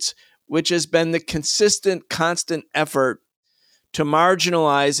States, which has been the consistent, constant effort to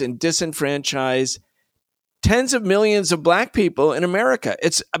marginalize and disenfranchise tens of millions of Black people in America.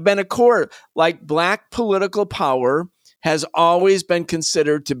 It's been a core, like Black political power has always been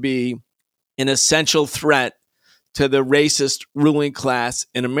considered to be an essential threat to the racist ruling class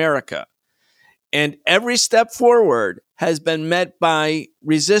in America. And every step forward has been met by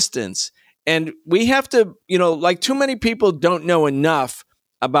resistance. And we have to, like too many people don't know enough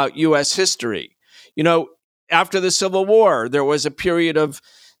about U.S. history. After the Civil War, there was a period of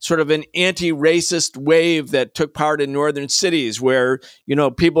sort of an anti-racist wave that took part in northern cities where,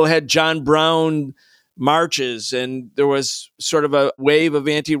 people had John Brown marches and there was sort of a wave of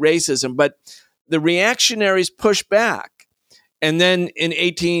anti-racism. But the reactionaries pushed back. And then in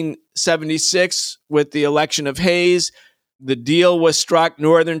 1876, with the election of Hayes, the deal was struck.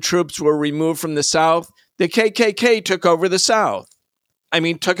 Northern troops were removed from the South. The KKK took over the South.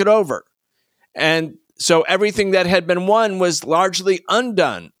 Took it over. And so everything that had been won was largely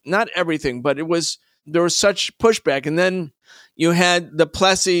undone. Not everything, but there was such pushback. And then you had the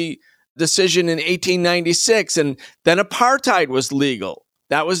Plessy decision in 1896, and then apartheid was legal.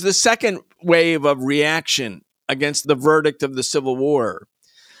 That was the second wave of reaction against the verdict of the Civil War.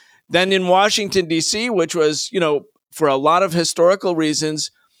 Then in Washington, D.C., which was, for a lot of historical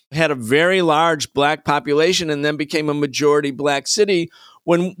reasons, had a very large Black population and then became a majority Black city.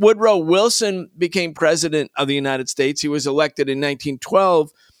 When Woodrow Wilson became president of the United States, he was elected in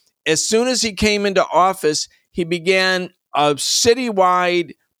 1912. As soon as he came into office, he began a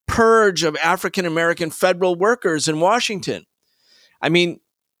citywide purge of African-American federal workers in Washington.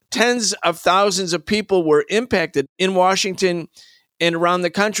 Tens of thousands of people were impacted in Washington and around the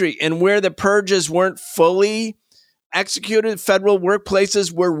country. And where the purges weren't fully executed, federal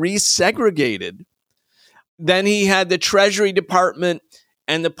workplaces were resegregated. Then he had the Treasury Department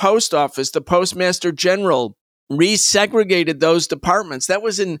and the Post Office, the Postmaster General, resegregated those departments. That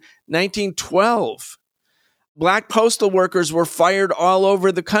was in 1912. Black postal workers were fired all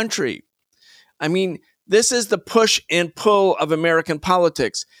over the country. This is the push and pull of American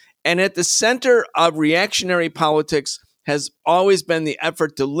politics. And at the center of reactionary politics has always been the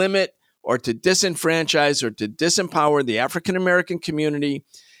effort to limit or to disenfranchise or to disempower the African American community.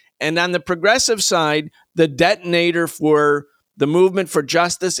 And on the progressive side, the detonator for the movement for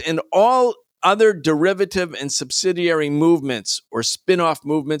justice and all other derivative and subsidiary movements or spin-off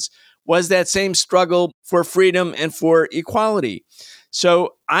movements was that same struggle for freedom and for equality.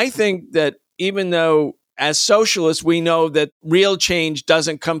 So I think that even though as socialists, we know that real change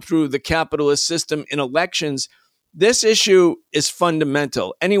doesn't come through the capitalist system in elections, this issue is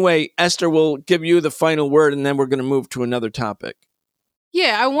fundamental. Anyway, Esther, we'll give you the final word, and then we're going to move to another topic.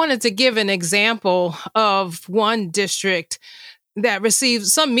 Yeah, I wanted to give an example of one district that received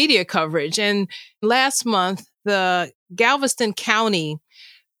some media coverage. And last month, the Galveston County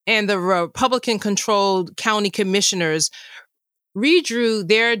and the Republican-controlled county commissioners redrew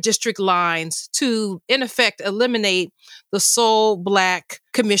their district lines to, in effect, eliminate the sole Black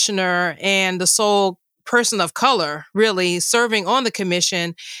commissioner and the sole person of color really serving on the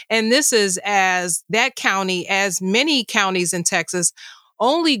commission. And this is as that county, as many counties in Texas,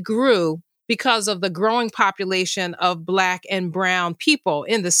 only grew because of the growing population of Black and brown people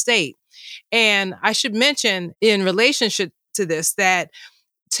in the state. And I should mention in relationship to this that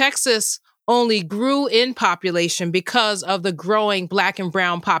Texas only grew in population because of the growing Black and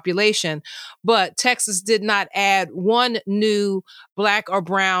brown population. But Texas did not add one new Black or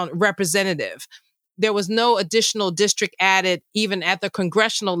brown representative. There was no additional district added, even at the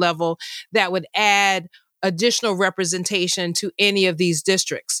congressional level, that would add additional representation to any of these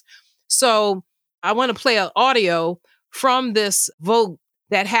districts. So I want to play an audio from this vote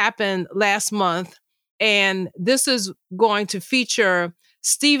that happened last month. And this is going to feature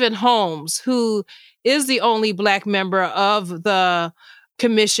Stephen Holmes, who is the only Black member of the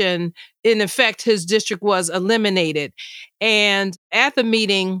commission. In effect, his district was eliminated. And at the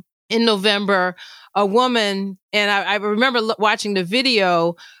meeting in November, a woman, and I remember watching the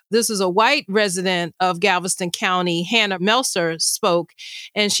video, this is a white resident of Galveston County, Hannah Melser, spoke,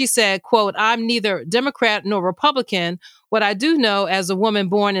 and she said, quote, "I'm neither Democrat nor Republican. What I do know as a woman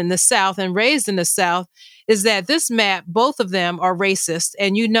born in the South and raised in the South is that this map, both of them are racist,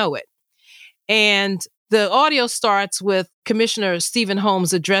 and you know it." And the audio starts with Commissioner Stephen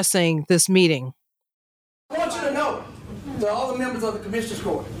Holmes addressing this meeting. to all the members of the Commissioners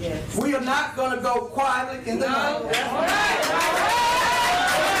Court. Yes. We are not going to go quietly in the night. That's right.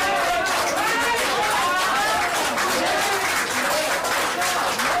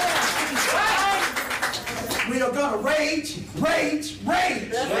 We are going to rage.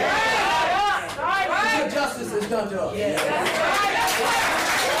 That's right. Until justice is done to us. Yes.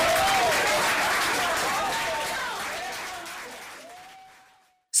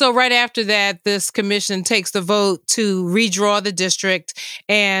 So right after that, this commission takes the vote to redraw the district,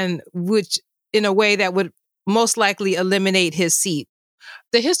 and which in a way that would most likely eliminate his seat.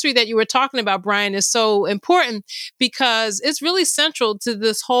 The history that you were talking about, Brian, is so important because it's really central to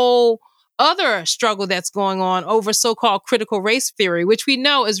this whole other struggle that's going on over so-called critical race theory, which we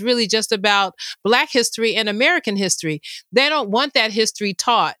know is really just about Black history and American history. They don't want that history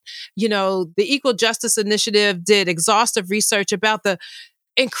taught. You know, the Equal Justice Initiative did exhaustive research about the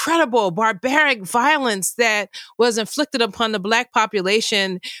incredible barbaric violence that was inflicted upon the Black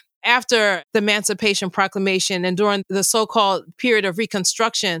population after the Emancipation Proclamation and during the so-called period of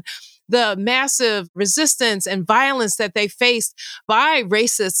Reconstruction. The massive resistance and violence that they faced by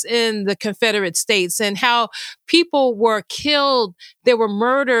racists in the Confederate States, and how people were killed, they were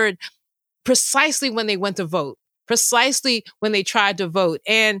murdered precisely when they went to vote. Precisely when they tried to vote.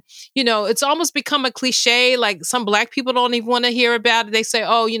 And, you know, it's almost become a cliche, like some Black people don't even want to hear about it. They say,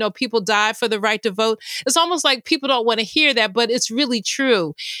 oh, you know, people died for the right to vote. It's almost like people don't want to hear that, but it's really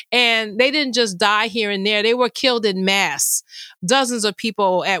true. And they didn't just die here and there. They were killed in mass. Dozens of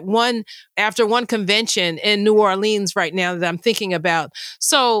people after one convention in New Orleans right now that I'm thinking about.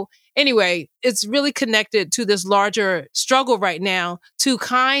 So anyway, it's really connected to this larger struggle right now to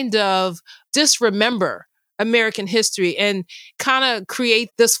kind of disremember American history and kind of create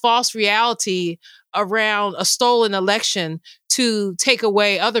this false reality around a stolen election to take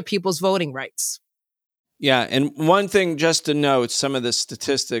away other people's voting rights. Yeah, and one thing just to note, some of the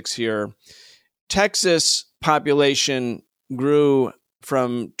statistics here. Texas population grew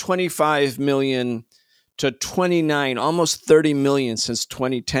from 25 million to 29, almost 30 million since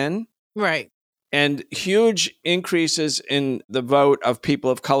 2010. Right. And huge increases in the vote of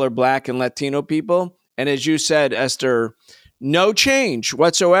people of color, Black and Latino people. And as you said, Esther, no change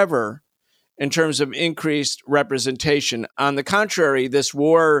whatsoever in terms of increased representation. On the contrary, this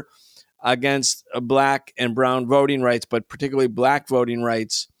war against Black and brown voting rights, but particularly Black voting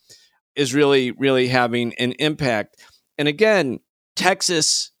rights, is really, really having an impact. And again,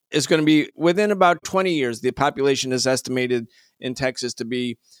 Texas is going to be, within about 20 years, the population is estimated in Texas to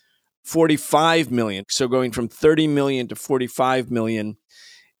be 45 million. So going from 30 million to 45 million.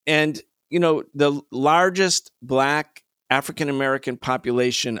 And you know, the largest Black African-American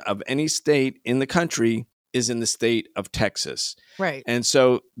population of any state in the country is in the state of Texas. Right. And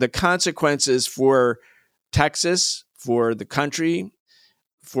so the consequences for Texas, for the country,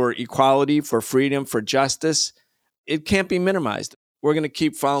 for equality, for freedom, for justice, it can't be minimized. We're going to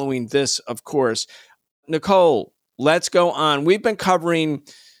keep following this, of course. Nicole, let's go on. We've been covering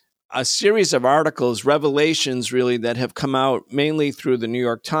a series of articles, revelations really, that have come out mainly through the New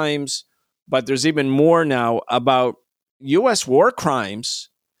York Times, but there's even more now about U.S. war crimes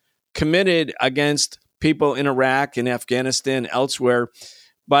committed against people in Iraq and Afghanistan, elsewhere.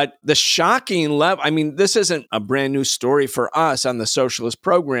 But the shocking level, I mean, this isn't a brand new story for us on the Socialist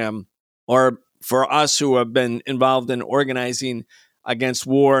Program or for us who have been involved in organizing against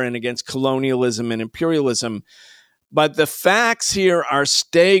war and against colonialism and imperialism. But the facts here are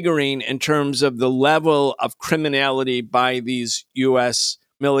staggering in terms of the level of criminality by these U.S.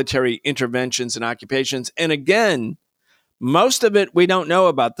 military interventions and occupations. And again, most of it we don't know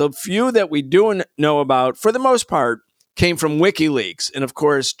about. The few that we do know about, for the most part, came from WikiLeaks. And of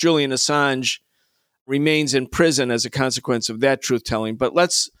course, Julian Assange remains in prison as a consequence of that truth-telling. But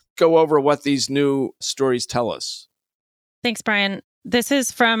let's go over what these new stories tell us. Thanks, Brian. This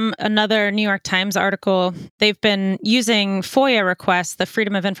is from another New York Times article. They've been using FOIA requests, the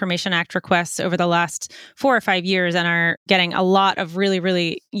Freedom of Information Act requests, over the last 4 or 5 years and are getting a lot of really,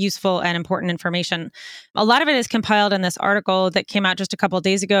 really useful and important information. A lot of it is compiled in this article that came out just a couple of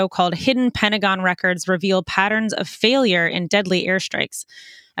days ago called Hidden Pentagon Records Reveal Patterns of Failure in Deadly Airstrikes.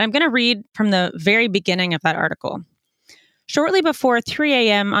 And I'm going to read from the very beginning of that article. Shortly before 3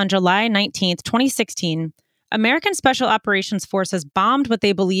 a.m. on July 19th, 2016, American Special Operations Forces bombed what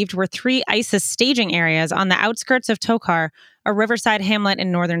they believed were 3 ISIS staging areas on the outskirts of Tokar, a riverside hamlet in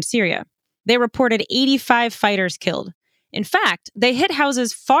northern Syria. They reported 85 fighters killed. In fact, they hit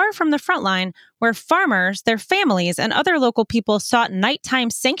houses far from the front line where farmers, their families, and other local people sought nighttime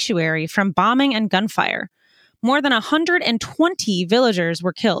sanctuary from bombing and gunfire. More than 120 villagers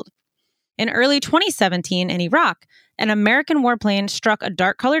were killed. In early 2017 in Iraq, an American warplane struck a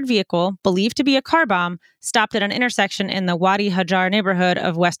dark-colored vehicle, believed to be a car bomb, stopped at an intersection in the Wadi Hajar neighborhood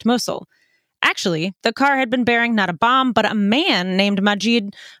of West Mosul. Actually, the car had been bearing not a bomb, but a man named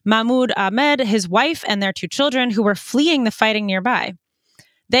Majid Mahmoud Ahmed, his wife, and their 2 children who were fleeing the fighting nearby.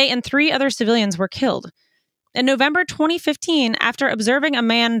 They and 3 other civilians were killed. In November 2015, after observing a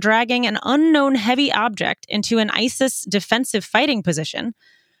man dragging an unknown heavy object into an ISIS defensive fighting position,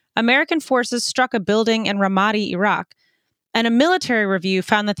 American forces struck a building in Ramadi, Iraq, and a military review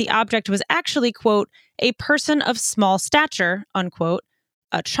found that the object was actually, quote, a person of small stature, unquote,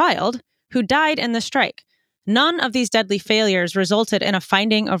 a child, who died in the strike. None of these deadly failures resulted in a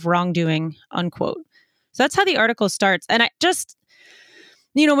finding of wrongdoing, unquote. So that's how the article starts. And I just,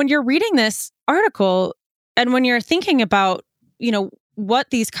 when you're reading this article and when you're thinking about, what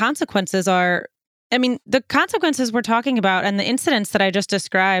these consequences are, I mean, the consequences we're talking about and the incidents that I just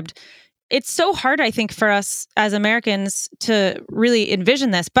described, it's so hard, I think, for us as Americans to really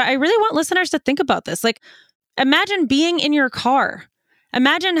envision this. But I really want listeners to think about this. Like, imagine being in your car.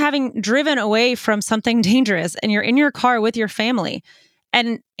 Imagine having driven away from something dangerous and you're in your car with your family.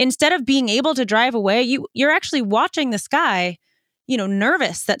 And instead of being able to drive away, you're actually watching the sky,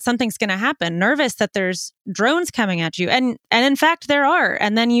 nervous that something's going to happen, nervous that there's drones coming at you. And in fact, there are.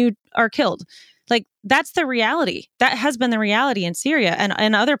 And then you are killed. Like, that's the reality. That has been the reality in Syria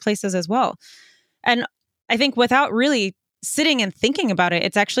and other places as well. And I think without really sitting and thinking about it,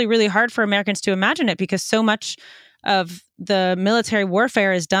 it's actually really hard for Americans to imagine it because so much of the military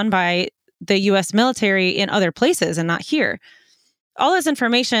warfare is done by the U.S. military in other places and not here. All this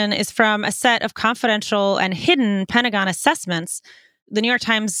information is from a set of confidential and hidden Pentagon assessments. The New York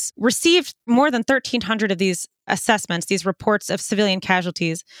Times received more than 1,300 of these assessments, these reports of civilian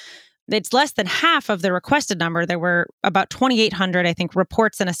casualties. It's less than half of the requested number. There were about 2,800, I think,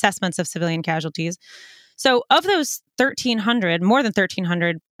 reports and assessments of civilian casualties. So of those 1,300, more than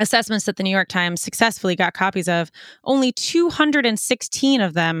 1,300 assessments that the New York Times successfully got copies of, only 216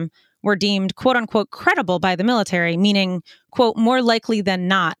 of them were deemed, quote unquote, credible by the military, meaning, quote, more likely than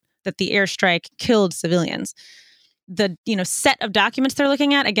not that the airstrike killed civilians. The, set of documents they're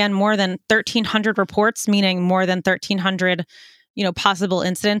looking at, again, more than 1,300 reports, meaning more than 1,300 possible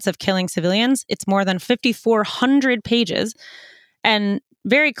incidents of killing civilians. It's more than 5,400 pages. And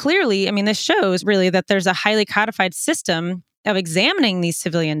very clearly, this shows really that there's a highly codified system of examining these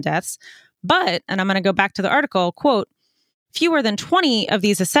civilian deaths. But, and I'm going to go back to the article, quote, fewer than 20 of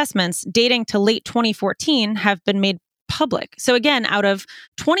these assessments dating to late 2014 have been made public. So again, out of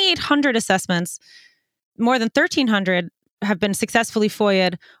 2,800 assessments, more than 1,300 have been successfully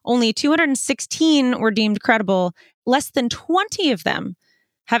FOIA'd. Only 216 were deemed credible. Less than 20 of them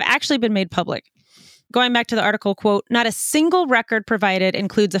have actually been made public. Going back to the article, quote, not a single record provided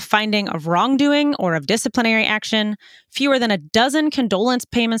includes a finding of wrongdoing or of disciplinary action. Fewer than a dozen condolence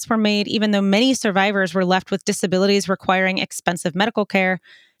payments were made, even though many survivors were left with disabilities requiring expensive medical care.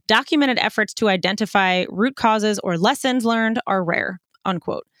 Documented efforts to identify root causes or lessons learned are rare,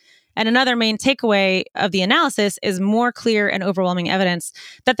 unquote. And another main takeaway of the analysis is more clear and overwhelming evidence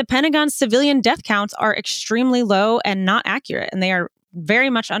that the Pentagon's civilian death counts are extremely low and not accurate, and they are very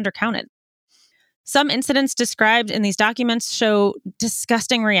much undercounted. Some incidents described in these documents show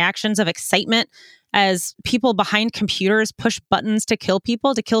disgusting reactions of excitement as people behind computers push buttons to kill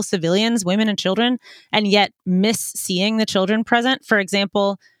people, to kill civilians, women and children, and yet miss seeing the children present. For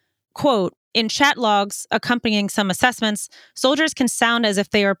example, quote, in chat logs accompanying some assessments, soldiers can sound as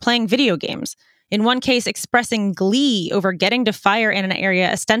if they are playing video games. In one case, expressing glee over getting to fire in an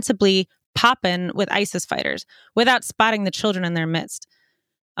area ostensibly poppin' with ISIS fighters without spotting the children in their midst,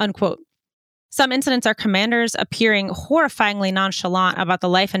 unquote. Some incidents are commanders appearing horrifyingly nonchalant about the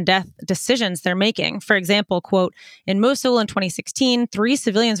life and death decisions they're making. For example, quote, in Mosul in 2016, 3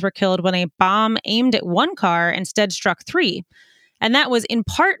 civilians were killed when a bomb aimed at one car instead struck 3. And that was in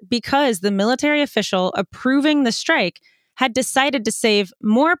part because the military official approving the strike had decided to save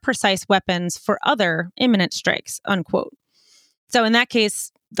more precise weapons for other imminent strikes, unquote. So in that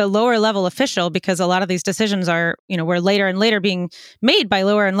case, the lower level official, because a lot of these decisions are, were later and later being made by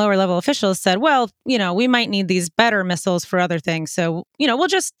lower and lower level officials, said, well, we might need these better missiles for other things. So,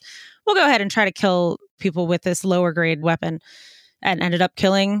 we'll go ahead and try to kill people with this lower grade weapon, and ended up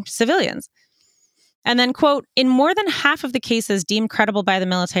killing civilians. And then, quote, in more than half of the cases deemed credible by the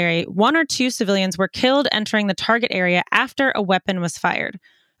military, 1 or 2 civilians were killed entering the target area after a weapon was fired.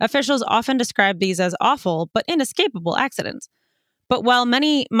 Officials often describe these as awful but inescapable accidents. But while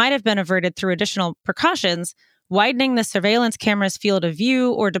many might have been averted through additional precautions, widening the surveillance camera's field of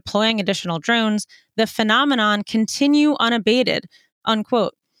view or deploying additional drones, the phenomenon continue unabated,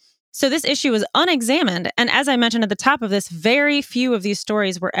 unquote. So this issue was unexamined. And as I mentioned at the top of this, very few of these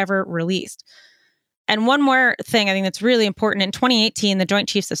stories were ever released. And one more thing I think that's really important. In 2018, the Joint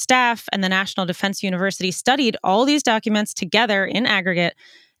Chiefs of Staff and the National Defense University studied all these documents together in aggregate.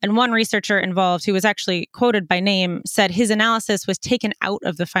 And one researcher involved, who was actually quoted by name, said his analysis was taken out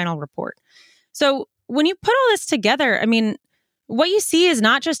of the final report. So when you put all this together, I mean, what you see is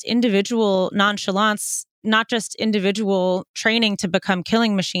not just individual nonchalance, not just individual training to become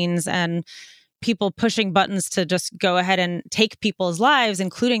killing machines and people pushing buttons to just go ahead and take people's lives,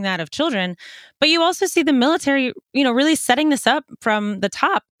 including that of children. But you also see the military, really setting this up from the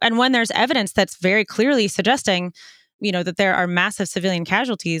top. And when there's evidence that's very clearly suggesting, that there are massive civilian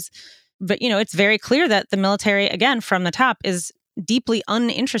casualties, but, it's very clear that the military, again, from the top, is deeply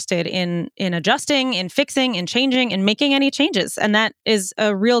uninterested in adjusting, in fixing, in changing, in making any changes. And that is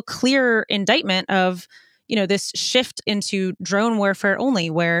a real clear indictment of, this shift into drone warfare only,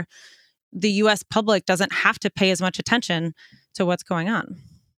 where the U.S. public doesn't have to pay as much attention to what's going on.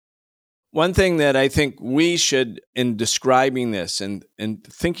 One thing that I think we should, in describing this and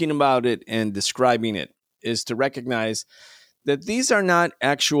thinking about it and describing it, is to recognize that these are not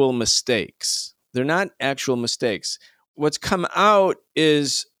actual mistakes. They're not actual mistakes. What's come out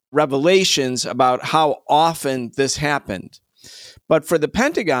is revelations about how often this happened. But for the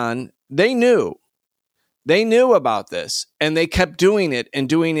Pentagon, they knew. They knew about this, and they kept doing it and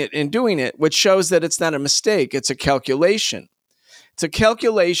doing it and doing it, which shows that it's not a mistake. It's a calculation. It's a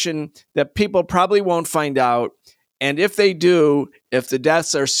calculation that people probably won't find out. And if they do, if the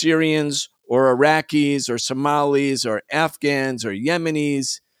deaths are Syrians or Iraqis or Somalis or Afghans or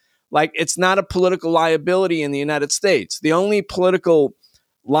Yemenis, it's not a political liability in the United States. The only political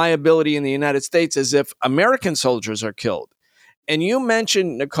liability in the United States is if American soldiers are killed. And you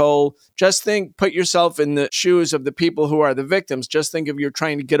mentioned, Nicole, put yourself in the shoes of the people who are the victims. Just think if you're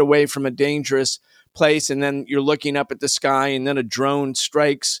trying to get away from a dangerous place and then you're looking up at the sky and then a drone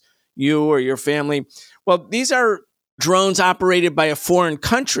strikes you or your family. Well, these are drones operated by a foreign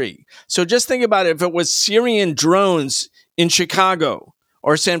country. So just think about it. If it was Syrian drones in Chicago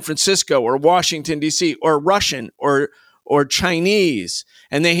or San Francisco or Washington, D.C., or Russian or Chinese,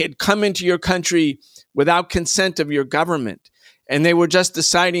 and they had come into your country without consent of your government, and they were just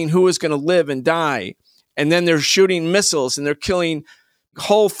deciding who was going to live and die. And then they're shooting missiles and they're killing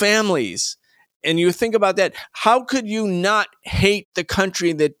whole families. And you think about that. How could you not hate the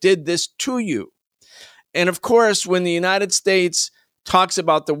country that did this to you? And of course, when the United States talks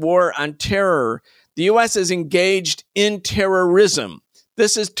about the war on terror, the U.S. is engaged in terrorism.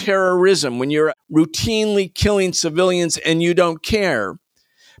 This is terrorism when you're routinely killing civilians and you don't care,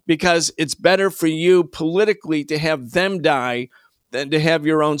 because it's better for you politically to have them die than to have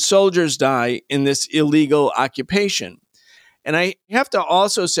your own soldiers die in this illegal occupation. And I have to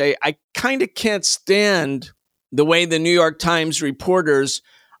also say, I kind of can't stand the way the New York Times reporters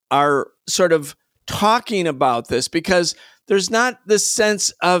are sort of talking about this, because there's not this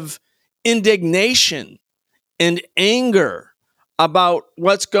sense of indignation and anger about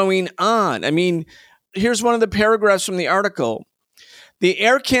what's going on. I mean, here's one of the paragraphs from the article. The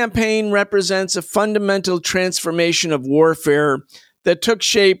air campaign represents a fundamental transformation of warfare that took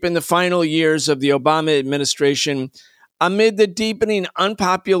shape in the final years of the Obama administration amid the deepening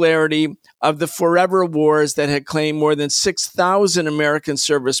unpopularity of the forever wars that had claimed more than 6,000 American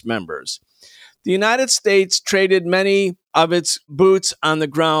service members. The United States traded many of its boots on the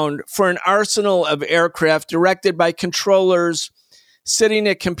ground for an arsenal of aircraft directed by controllers sitting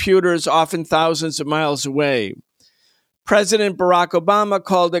at computers often thousands of miles away. President Barack Obama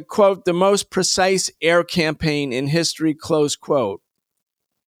called it, quote, the most precise air campaign in history, close quote.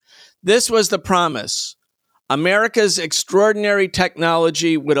 This was the promise. America's extraordinary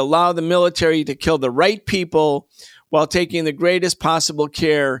technology would allow the military to kill the right people while taking the greatest possible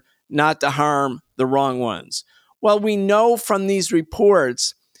care not to harm the wrong ones. Well, we know from these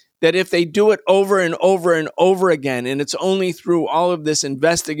reports that if they do it over and over and over again, and it's only through all of this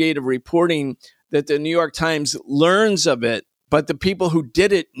investigative reporting that the New York Times learns of it, but the people who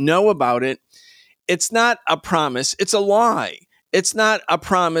did it know about it, it's not a promise, it's a lie. It's not a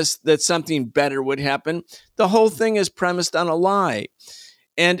promise that something better would happen. The whole thing is premised on a lie.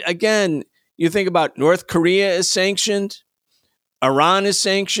 And again, you think about North Korea is sanctioned, Iran is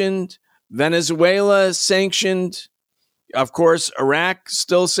sanctioned, Venezuela is sanctioned, of course, Iraq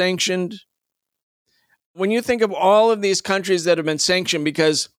still sanctioned. When you think of all of these countries that have been sanctioned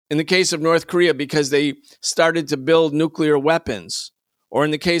because, in the case of North Korea, because they started to build nuclear weapons, or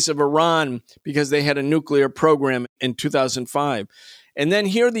in the case of Iran, because they had a nuclear program in 2005. And then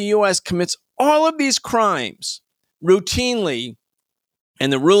here the U.S. commits all of these crimes routinely,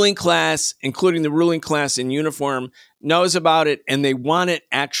 And the ruling class, including the ruling class in uniform, knows about it, and they want it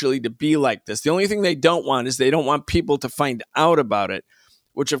actually to be like this. The only thing they don't want is they don't want people to find out about it,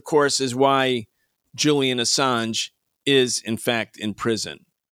 which, of course, is why Julian Assange is, in fact, in prison.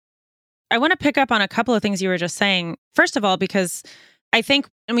 I want to pick up on a couple of things you were just saying. First of all, because I think,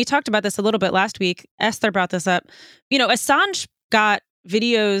 and we talked about this a little bit last week, Esther brought this up, Assange got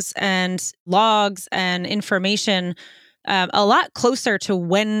videos and logs and information a lot closer to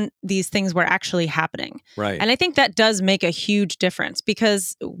when these things were actually happening. Right. And I think that does make a huge difference,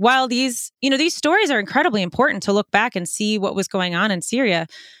 because while these stories are incredibly important to look back and see what was going on in Syria,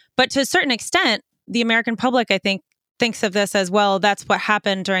 but to a certain extent, the American public, I think, thinks of this as, well, that's what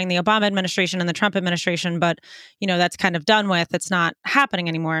happened during the Obama administration and the Trump administration, but, that's kind of done with. It's not happening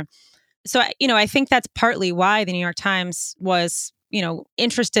anymore. So, I think that's partly why the New York Times was,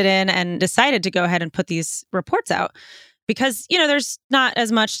 interested in and decided to go ahead and put these reports out. Because, there's not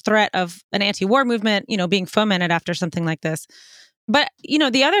as much threat of an anti-war movement, being fomented after something like this. But,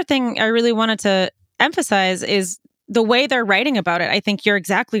 the other thing I really wanted to emphasize is the way they're writing about it. I think you're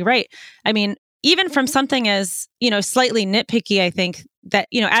exactly right. I mean, even from something as, slightly nitpicky, I think that,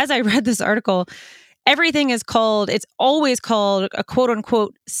 as I read this article, it's always called a quote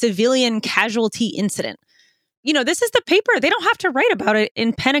unquote civilian casualty incident. This is the paper. They don't have to write about it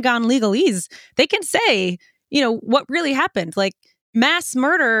in Pentagon legalese. They can say, what really happened, like mass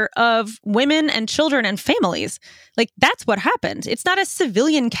murder of women and children and families. Like, that's what happened. It's not a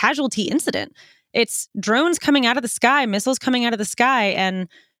civilian casualty incident. It's drones coming out of the sky, missiles coming out of the sky and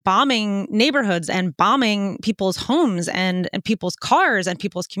bombing neighborhoods and bombing people's homes and people's cars and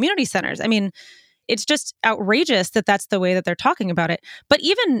people's community centers. I mean, it's just outrageous that that's the way that they're talking about it. But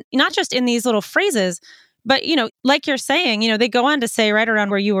even not just in these little phrases, but, like you're saying, they go on to say right around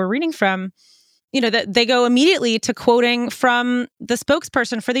where you were reading from, that they go immediately to quoting from the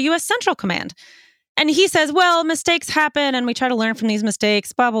spokesperson for the U.S. Central Command. And he says, well, mistakes happen and we try to learn from these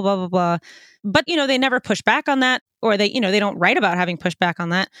mistakes, blah, blah, blah, blah, blah. But, they never push back on that, or they don't write about having pushed back on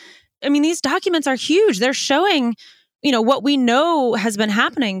that. I mean, these documents are huge. They're showing, what we know has been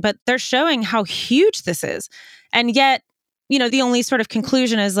happening, but they're showing how huge this is. And yet, the only sort of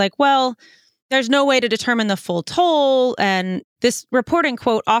conclusion is like, well, there's no way to determine the full toll. And this reporting,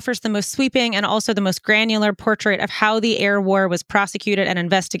 quote, offers the most sweeping and also the most granular portrait of how the air war was prosecuted and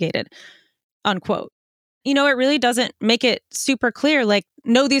investigated, unquote. It really doesn't make it super clear, like,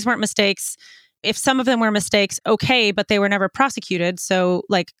 no, these weren't mistakes. If some of them were mistakes, okay, but they were never prosecuted. So,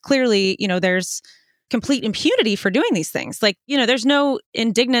 like, clearly, there's complete impunity for doing these things. Like, there's no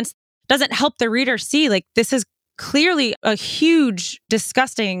indignance. Doesn't help the reader see, like, this is clearly a huge,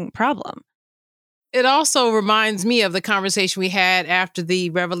 disgusting problem. It also reminds me of the conversation we had after the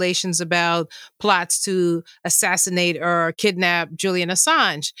revelations about plots to assassinate or kidnap Julian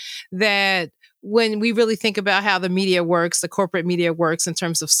Assange, that when we really think about how the media works, the corporate media works in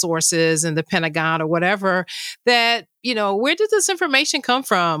terms of sources and the Pentagon or whatever, that, where did this information come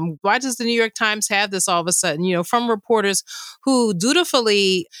from? Why does the New York Times have this all of a sudden? From reporters who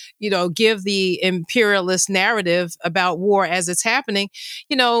dutifully, give the imperialist narrative about war as it's happening,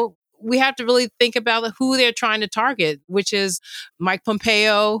 we have to really think about who they're trying to target, which is Mike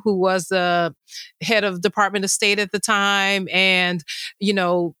Pompeo, who was the head of Department of State at the time. And,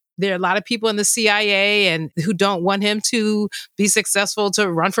 there are a lot of people in the CIA and who don't want him to be successful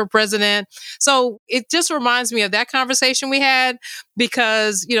to run for president. So it just reminds me of that conversation we had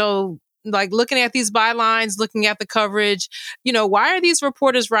because, like looking at these bylines, looking at the coverage, why are these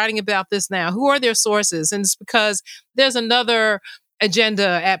reporters writing about this now? Who are their sources? And it's because there's another agenda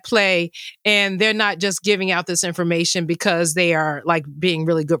at play and they're not just giving out this information because they are like being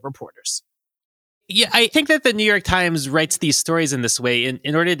really good reporters. Yeah, I think that the New York Times writes these stories in this way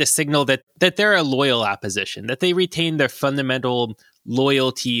in order to signal that they're a loyal opposition, that they retain their fundamental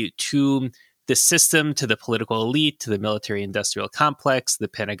loyalty to the system, to the political elite, to the military-industrial complex, the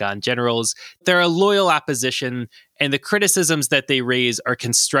Pentagon generals. They're a loyal opposition, and the criticisms that they raise are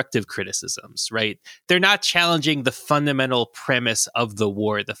constructive criticisms, right? They're not challenging the fundamental premise of the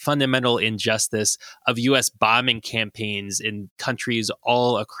war, the fundamental injustice of U.S. bombing campaigns in countries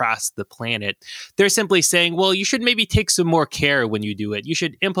all across the planet. They're simply saying, well, you should maybe take some more care when you do it. You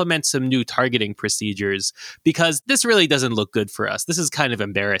should implement some new targeting procedures because this really doesn't look good for us. This is kind of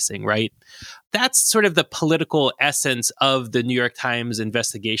embarrassing, right? That's sort of the political essence of the New York Times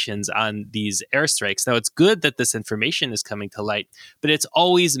investigations on these airstrikes. Now, it's good that this information is coming to light, but it's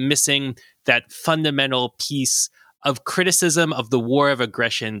always missing that fundamental piece of criticism of the war of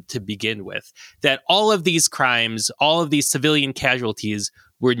aggression to begin with. That all of these crimes, all of these civilian casualties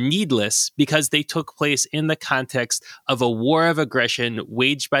were needless because they took place in the context of a war of aggression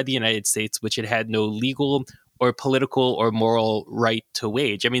waged by the United States, which it had no legal or political or moral right to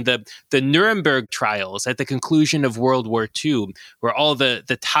wage. I mean, the Nuremberg trials at the conclusion of World War II, where all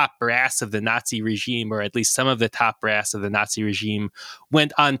the top brass of the Nazi regime, or at least some of the top brass of the Nazi regime,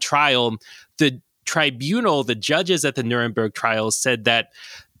 went on trial, the tribunal, the judges at the Nuremberg trials said that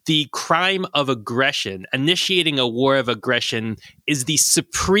the crime of aggression, initiating a war of aggression, is the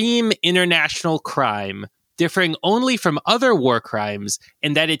supreme international crime, differing only from other war crimes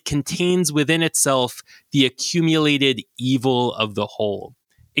in that it contains within itself the accumulated evil of the whole.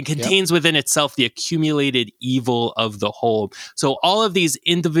 It contains within itself the accumulated evil of the whole. So all of these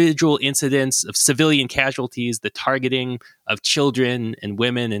individual incidents of civilian casualties, the targeting of children and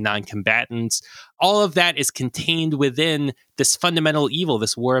women and non-combatants, all of that is contained within this fundamental evil,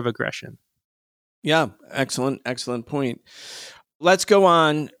 this war of aggression. Yeah, excellent point. Let's go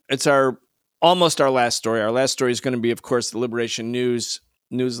on. It's almost our last story. Our last story is going to be, of course, the Liberation News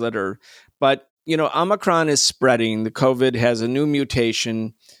newsletter. But, Omicron is spreading. The COVID has a new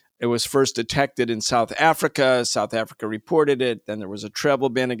mutation. It was first detected in South Africa. South Africa reported it. Then there was a travel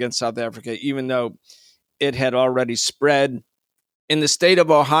ban against South Africa, even though it had already spread. In the state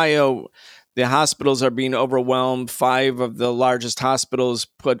of Ohio, the hospitals are being overwhelmed. 5 of the largest hospitals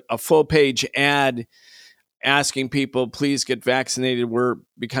put a full-page ad asking people, please get vaccinated. We're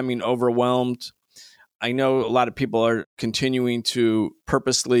becoming overwhelmed. I know a lot of people are continuing to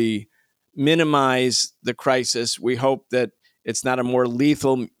purposely minimize the crisis. We hope that it's not a more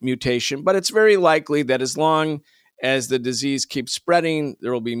lethal mutation, but it's very likely that as long as the disease keeps spreading,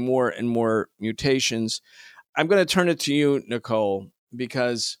 there will be more and more mutations. I'm going to turn it to you, Nicole,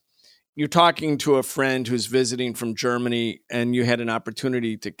 because you're talking to a friend who's visiting from Germany, and you had an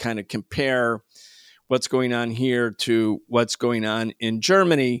opportunity to kind of compare what's going on here to what's going on in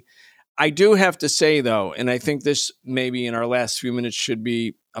Germany. I do have to say, though, and I think this maybe in our last few minutes should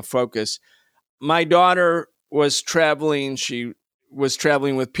be a focus. My daughter was traveling. She was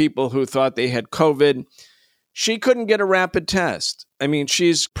traveling with people who thought they had COVID. She couldn't get a rapid test. I mean,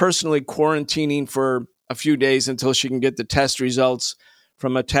 she's personally quarantining for a few days until she can get the test results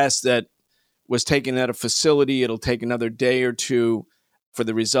from a test that was taken at a facility. It'll take another day or two for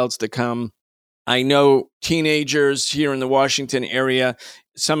the results to come. I know teenagers here in the Washington area,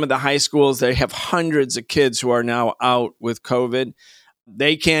 some of the high schools, they have hundreds of kids who are now out with COVID.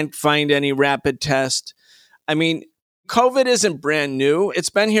 They can't find any rapid test. I mean, COVID isn't brand new. It's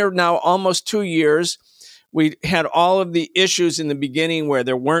been here now almost 2 years. We had all of the issues in the beginning where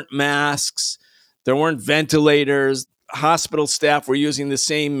there weren't masks, there weren't ventilators. Hospital staff were using the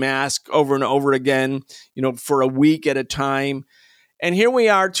same mask over and over again, for a week at a time. And here we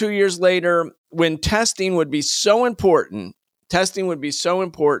are 2 years later when testing would be so important.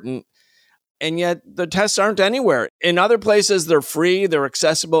 And yet the tests aren't anywhere. In other places, they're free, they're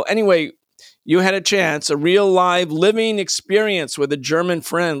accessible. Anyway, you had a chance, a real live living experience with a German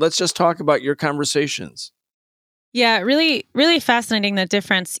friend. Let's just talk about your conversations. Yeah, really, really fascinating, the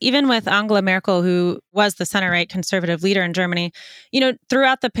difference. Even with Angela Merkel, who was the center-right conservative leader in Germany,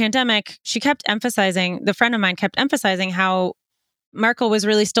 throughout the pandemic, the friend of mine kept emphasizing how Merkel was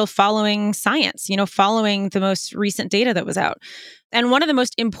really still following science, following the most recent data that was out. And one of the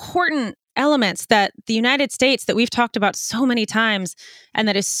most important elements that the United States, that we've talked about so many times, and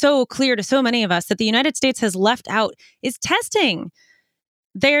that is so clear to so many of us, that the United States has left out, is testing.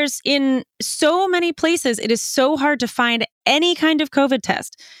 There's in so many places, it is so hard to find any kind of COVID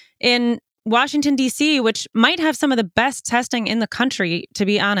test. In Washington, D.C., which might have some of the best testing in the country, to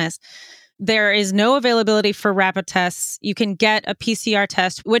be honest, there is no availability for rapid tests. You can get a PCR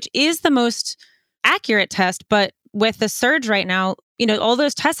test, which is the most accurate test. But with the surge right now, all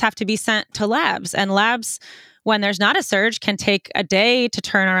those tests have to be sent to labs. And labs, when there's not a surge, can take a day to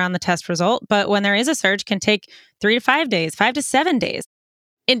turn around the test result. But when there is a surge, can take 3 to 5 days, 5 to 7 days.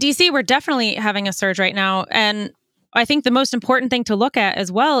 In DC, we're definitely having a surge right now. And I think the most important thing to look at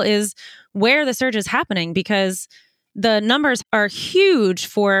as well is where the surge is happening, because the numbers are huge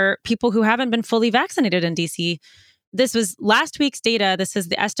for people who haven't been fully vaccinated in DC. This was last week's data. This is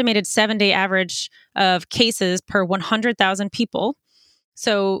the estimated 7-day average of cases per 100,000 people.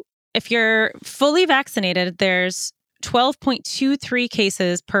 So if you're fully vaccinated, there's 12.23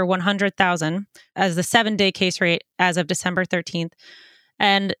 cases per 100,000 as the 7-day case rate as of December 13th.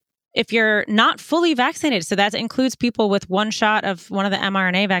 And if you're not fully vaccinated, so that includes people with one shot of one of the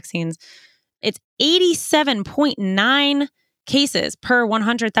mRNA vaccines, it's 87.9 cases per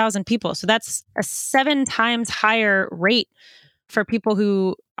 100,000 people. So that's a 7 times higher rate for people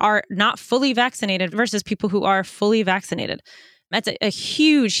who are not fully vaccinated versus people who are fully vaccinated. That's a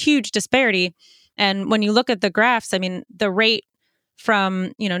huge, huge disparity. And when you look at the graphs, I mean, the rate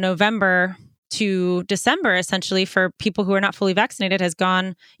from, November to December, essentially, for people who are not fully vaccinated has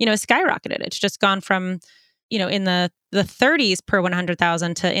gone, skyrocketed. It's just gone from, in the 30s per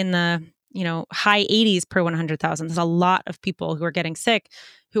 100,000 to in the, high 80s per 100,000. There's a lot of people who are getting sick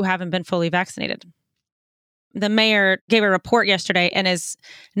who haven't been fully vaccinated. The mayor gave a report yesterday and is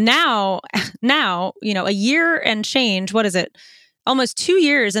now, a year and change, what is it? Almost 2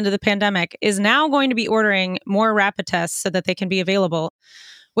 years into the pandemic, is now going to be ordering more rapid tests so that they can be available,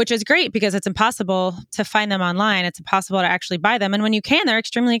 which is great because it's impossible to find them online. It's impossible to actually buy them. And when you can, they're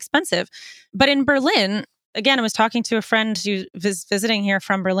extremely expensive. But in Berlin, again, I was talking to a friend who was visiting here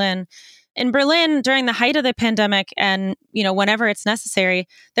from Berlin. In Berlin, during the height of the pandemic and, whenever it's necessary,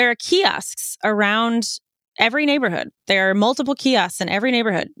 there are kiosks around every neighborhood. There are multiple kiosks in every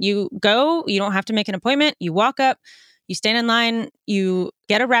neighborhood. You go, you don't have to make an appointment. You walk up, you stand in line, you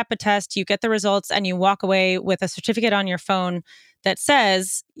get a rapid test, you get the results, and you walk away with a certificate on your phone that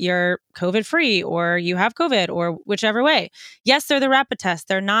says you're COVID-free or you have COVID or whichever way. Yes, they're the rapid tests.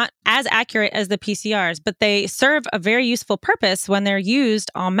 They're not as accurate as the PCRs, but they serve a very useful purpose when they're used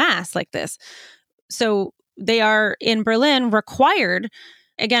en masse like this. So they are in Berlin required,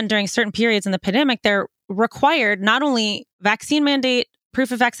 again, during certain periods in the pandemic, they're required not only vaccine mandate,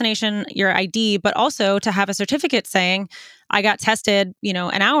 proof of vaccination, your ID, but also to have a certificate saying, I got tested,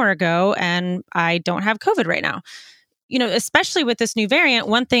 an hour ago and I don't have COVID right now. Especially with this new variant,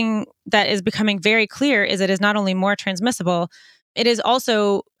 one thing that is becoming very clear is it is not only more transmissible, it is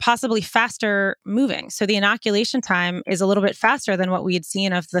also possibly faster moving. So the inoculation time is a little bit faster than what we had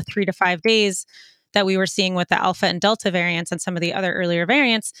seen of the 3 to 5 days that we were seeing with the Alpha and Delta variants and some of the other earlier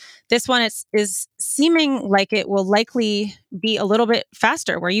variants. This one is seeming like it will likely be a little bit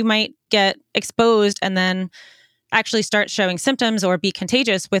faster, where you might get exposed and then actually start showing symptoms or be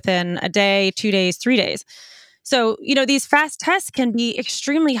contagious within a day, 2 days, 3 days. So, these fast tests can be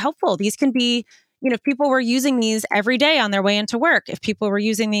extremely helpful. These can be, if people were using these every day on their way into work, if people were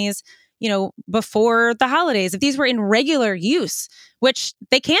using these, before the holidays, if these were in regular use, which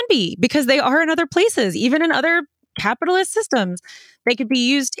they can be because they are in other places, even in other capitalist systems, they could be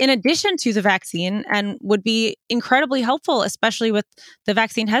used in addition to the vaccine and would be incredibly helpful, especially with the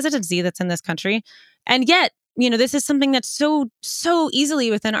vaccine hesitancy that's in this country. And yet, this is something that's so easily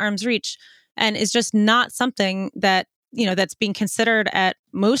within arm's reach and is just not something that, that's being considered at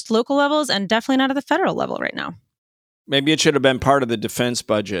most local levels and definitely not at the federal level right now. Maybe it should have been part of the defense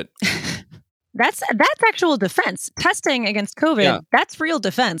budget. That's actual defense. Testing against COVID, That's real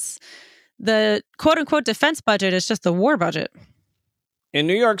defense. The quote unquote defense budget is just the war budget. In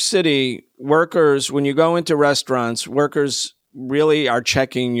New York City, workers, when you go into restaurants, workers really are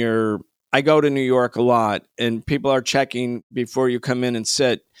checking I go to New York a lot, and people are checking before you come in and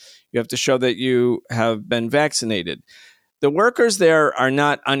sit. You have to show that you have been vaccinated. The workers there are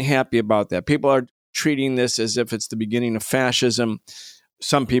not unhappy about that. People are treating this as if it's the beginning of fascism.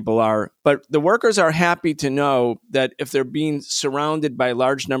 Some people are. But the workers are happy to know that if they're being surrounded by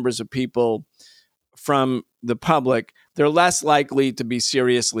large numbers of people from the public, they're less likely to be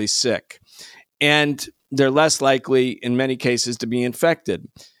seriously sick. And they're less likely, in many cases, to be infected.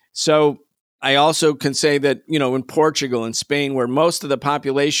 So I also can say that, in Portugal and Spain, where most of the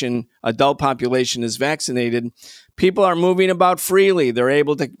population, adult population, is vaccinated, people are moving about freely. They're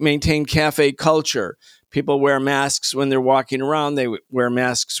able to maintain cafe culture. People wear masks when they're walking around. They wear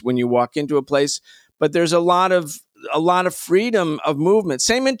masks when you walk into a place. But there's a lot of freedom of movement.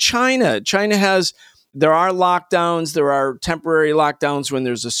 Same in China. There are lockdowns. There are temporary lockdowns when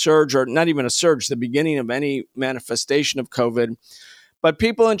there's a surge, or not even a surge, the beginning of any manifestation of COVID. But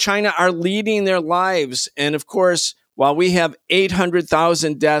people in China are leading their lives. And of course, while we have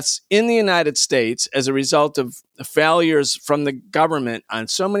 800,000 deaths in the United States as a result of failures from the government on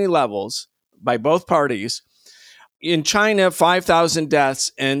so many levels by both parties, in China, 5,000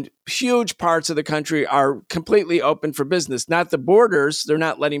 deaths, and huge parts of the country are completely open for business. Not the borders, they're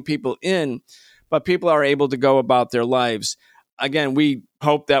not letting people in, but people are able to go about their lives. Again, we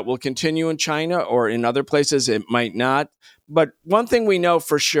hope that will continue in China, or in other places it might not. But one thing we know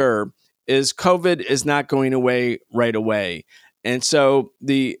for sure is COVID is not going away right away. And so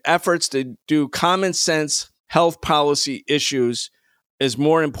the efforts to do common sense health policy issues is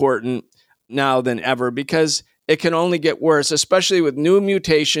more important now than ever, because it can only get worse, especially with new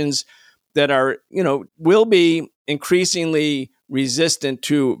mutations that are, will be increasingly resistant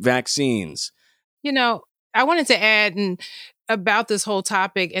to vaccines. I wanted to add about this whole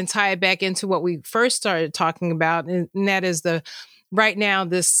topic and tie it back into what we first started talking about, and that is the right now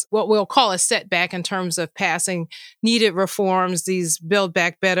this, what we'll call a setback in terms of passing needed reforms, these Build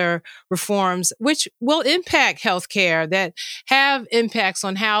Back Better reforms, which will impact healthcare, that have impacts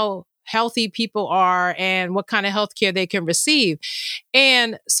on how healthy people are and what kind of healthcare they can receive.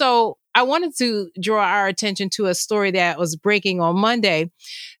 And so I wanted to draw our attention to a story that was breaking on Monday,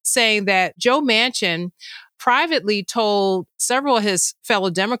 saying that Joe Manchin privately told several of his fellow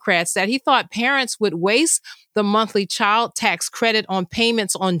Democrats that he thought parents would waste the monthly child tax credit on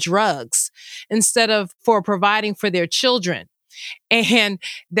payments on drugs instead of for providing for their children. And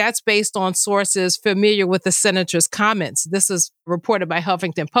that's based on sources familiar with the senator's comments. This is reported by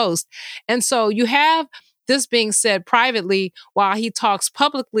Huffington Post. And so you have this being said privately while he talks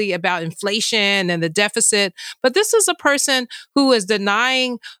publicly about inflation and the deficit. But this is a person who is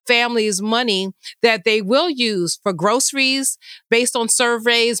denying families money that they will use for groceries. Based on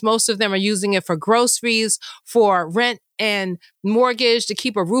surveys, most of them are using it for groceries, for rent and mortgage, to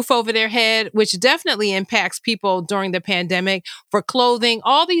keep a roof over their head, which definitely impacts people during the pandemic, for clothing,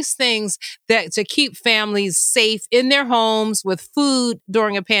 all these things that to keep families safe in their homes with food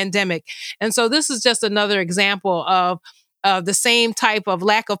during a pandemic. And so this is just another example of the same type of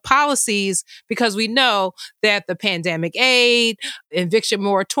lack of policies, because we know that the pandemic aid, eviction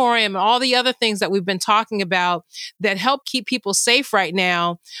moratorium, and all the other things that we've been talking about that help keep people safe right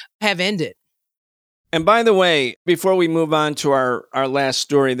now have ended. And by the way, before we move on to our last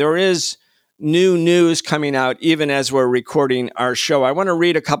story, there is new news coming out even as we're recording our show. I want to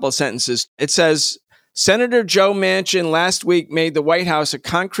read a couple of sentences. It says, Senator Joe Manchin last week made the White House a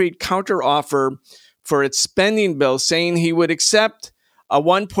concrete counteroffer for its spending bill, saying he would accept a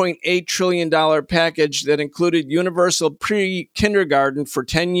 $1.8 trillion package that included universal pre-kindergarten for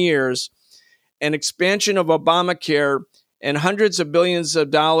 10 years, an expansion of Obamacare, and hundreds of billions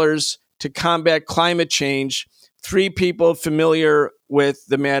of dollars to combat climate change, three people familiar with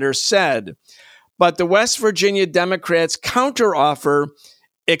the matter said. But the West Virginia Democrats' counteroffer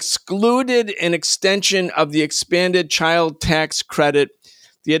excluded an extension of the expanded child tax credit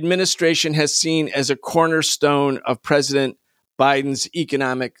the administration has seen as a cornerstone of President Biden's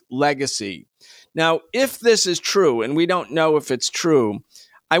economic legacy. Now, if this is true, and we don't know if it's true,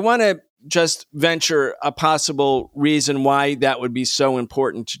 I want to just venture a possible reason why that would be so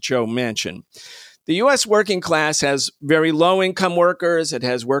important to Joe Manchin. The U.S. working class has very low-income workers. It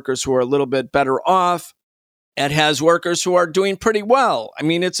has workers who are a little bit better off. It has workers who are doing pretty well. I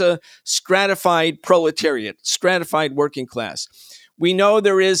mean, it's a stratified proletariat, stratified working class. We know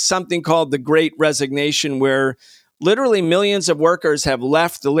there is something called the Great Resignation, where literally millions of workers have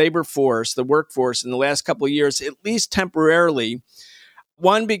left the labor force, the workforce, in the last couple of years, at least temporarily.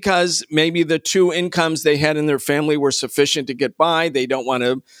 One, because maybe the two incomes they had in their family were sufficient to get by. They don't want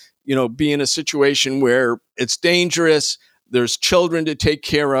to, be in a situation where it's dangerous. There's children to take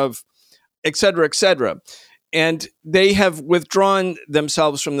care of, et cetera, et cetera. And they have withdrawn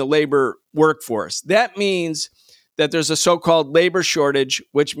themselves from the labor workforce. That means that there's a so-called labor shortage,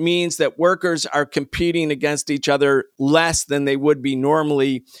 which means that workers are competing against each other less than they would be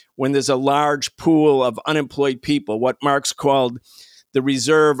normally when there's a large pool of unemployed people, what Marx called the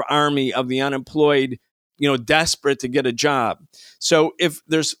reserve army of the unemployed, desperate to get a job. So if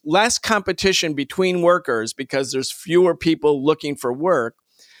there's less competition between workers because there's fewer people looking for work,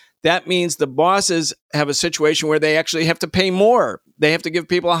 that means the bosses have a situation where they actually have to pay more. They have to give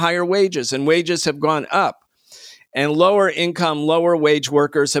people higher wages, and wages have gone up. And lower income, lower wage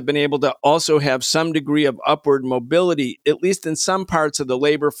workers have been able to also have some degree of upward mobility, at least in some parts of the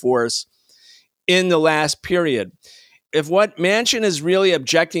labor force in the last period. If what Manchin is really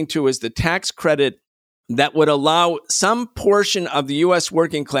objecting to is the tax credit that would allow some portion of the U.S.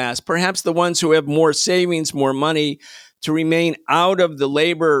 working class, perhaps the ones who have more savings, more money, to remain out of the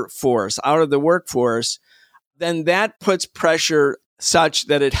labor force, out of the workforce, then that puts pressure such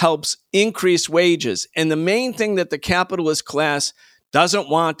that it helps increase wages. And the main thing that the capitalist class doesn't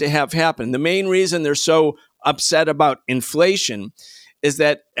want to have happen, the main reason they're so upset about inflation, is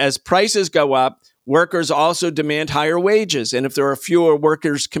that as prices go up, workers also demand higher wages. And if there are fewer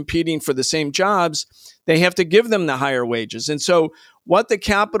workers competing for the same jobs, they have to give them the higher wages. And so what the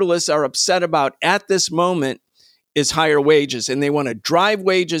capitalists are upset about at this moment is higher wages. And they want to drive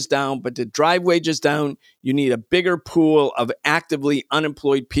wages down. But to drive wages down, you need a bigger pool of actively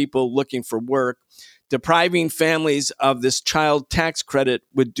unemployed people looking for work. Depriving families of this child tax credit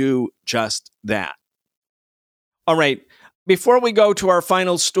would do just that. All right. Before we go to our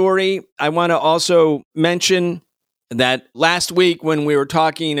final story, I want to also mention that last week when we were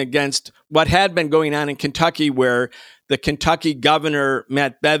talking against what had been going on in Kentucky, where the Kentucky governor,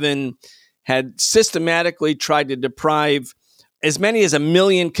 Matt Bevin, had systematically tried to deprive as many as 1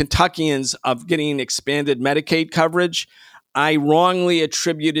 million Kentuckians of getting expanded Medicaid coverage. I wrongly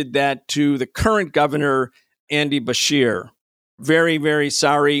attributed that to the current governor, Andy Beshear. Very, very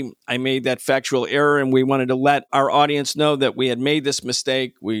sorry I made that factual error, and we wanted to let our audience know that we had made this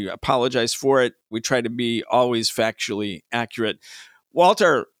mistake. We apologize for it. We try to be always factually accurate.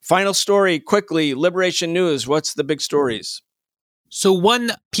 Walter, final story, quickly, Liberation News. What's the big stories? So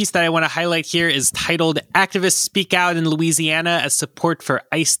one piece that I want to highlight here is titled "Activists Speak Out in Louisiana as Support for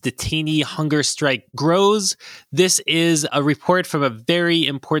ICE Detainee Hunger Strike Grows." This is a report from a very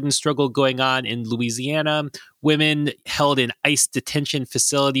important struggle going on in Louisiana. Women held in ICE detention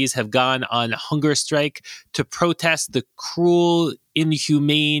facilities have gone on hunger strike to protest the cruel,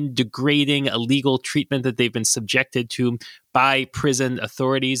 inhumane, degrading, illegal treatment that they've been subjected to by prison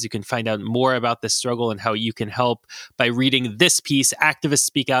authorities. You can find out more about this struggle and how you can help by reading this piece, "Activists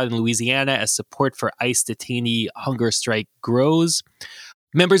Speak Out in Louisiana as Support for ICE Detainee Hunger Strike Grows."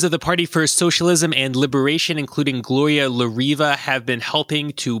 Members of the Party for Socialism and Liberation, including Gloria LaRiva, have been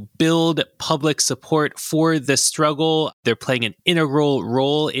helping to build public support for the struggle. They're playing an integral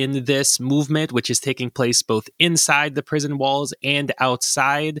role in this movement, which is taking place both inside the prison walls and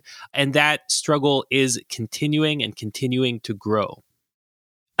outside. And that struggle is continuing and continuing to grow.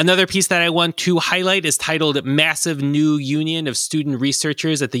 Another piece that I want to highlight is titled "Massive New Union of Student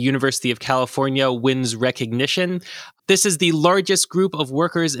Researchers at the University of California Wins Recognition." This is the largest group of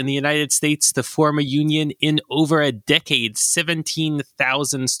workers in the United States to form a union in over a decade.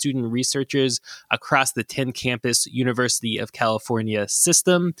 17,000 student researchers across the 10-campus University of California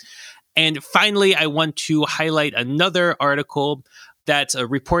system. And finally, I want to highlight another article that's a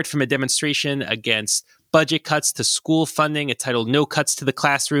report from a demonstration against budget cuts to school funding. It's titled "No Cuts to the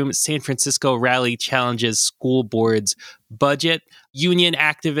Classroom. San Francisco Rally Challenges School Board's Budget." Union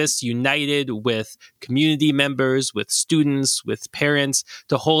activists united with community members, with students, with parents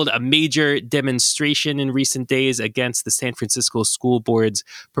to hold a major demonstration in recent days against the San Francisco School Board's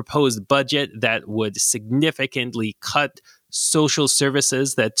proposed budget that would significantly cut social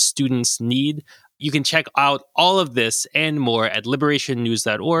services that students need. You can check out all of this and more at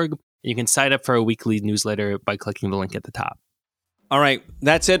liberationnews.org. You can sign up for a weekly newsletter by clicking the link at the top. All right,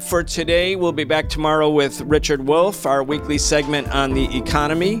 that's it for today. We'll be back tomorrow with Richard Wolff, our weekly segment on the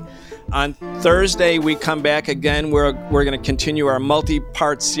economy. On Thursday, we come back again. We're going to continue our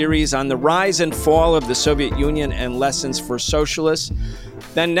multi-part series on the rise and fall of the Soviet Union and lessons for socialists.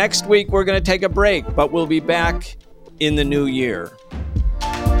 Then next week, we're going to take a break, but we'll be back in the new year.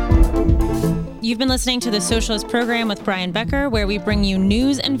 You've been listening to The Socialist Program with Brian Becker, where we bring you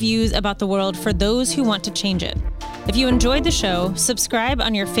news and views about the world for those who want to change it. If you enjoyed the show, subscribe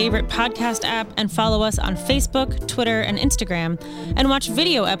on your favorite podcast app and follow us on Facebook, Twitter, and Instagram, and watch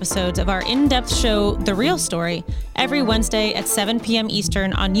video episodes of our in-depth show, The Real Story, every Wednesday at 7 p.m.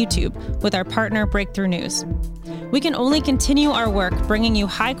 Eastern on YouTube with our partner Breakthrough News. We can only continue our work bringing you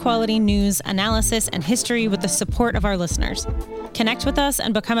high-quality news, analysis, and history with the support of our listeners. Connect with us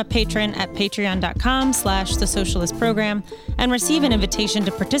and become a patron at patreon.com/The Socialist Program and receive an invitation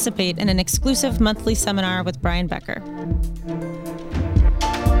to participate in an exclusive monthly seminar with Brian Becker.